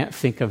head, I can't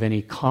think of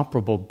any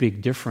comparable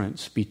big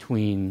difference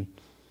between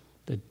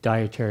the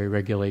dietary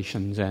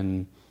regulations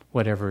and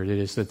whatever it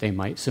is that they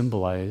might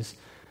symbolize.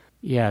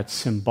 Yeah, it's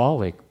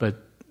symbolic,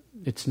 but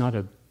it's not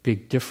a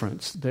big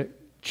difference that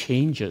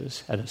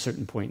changes at a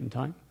certain point in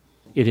time.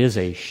 It is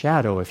a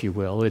shadow, if you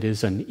will. It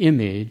is an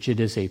image. It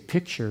is a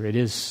picture. It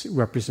is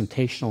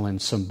representational and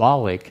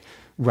symbolic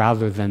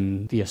rather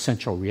than the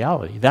essential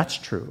reality. That's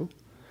true.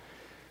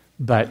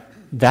 But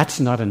that's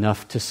not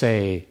enough to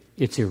say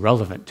it's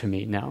irrelevant to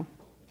me now.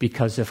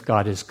 Because if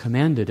God has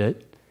commanded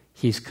it,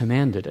 he's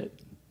commanded it.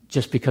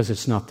 Just because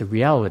it's not the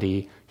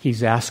reality,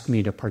 he's asked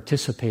me to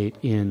participate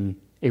in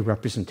a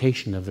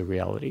representation of the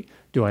reality.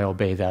 Do I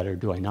obey that or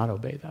do I not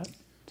obey that?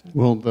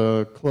 Well,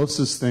 the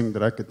closest thing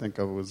that I could think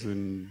of was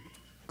in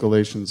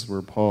Galatians,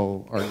 where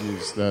Paul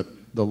argues that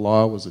the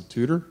law was a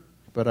tutor.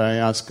 But I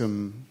ask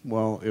him,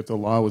 well, if the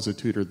law was a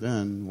tutor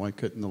then, why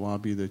couldn't the law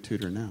be the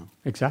tutor now?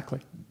 Exactly.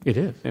 It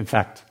is. In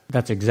fact,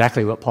 that's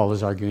exactly what Paul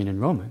is arguing in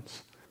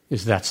Romans,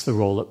 is that's the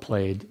role it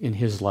played in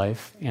his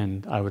life,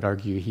 and I would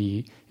argue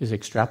he is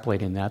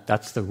extrapolating that.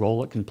 That's the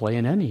role it can play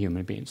in any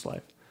human being's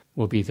life,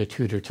 will be the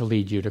tutor to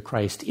lead you to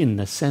Christ in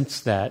the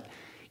sense that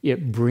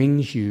it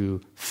brings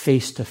you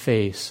face to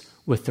face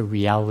with the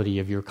reality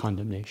of your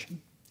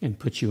condemnation and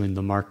puts you in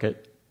the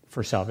market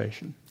for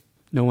salvation.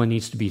 No one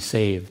needs to be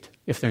saved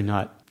if they're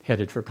not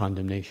headed for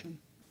condemnation.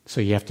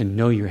 So you have to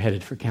know you're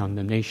headed for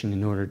condemnation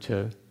in order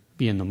to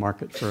be in the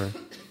market for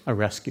a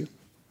rescue.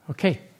 Okay,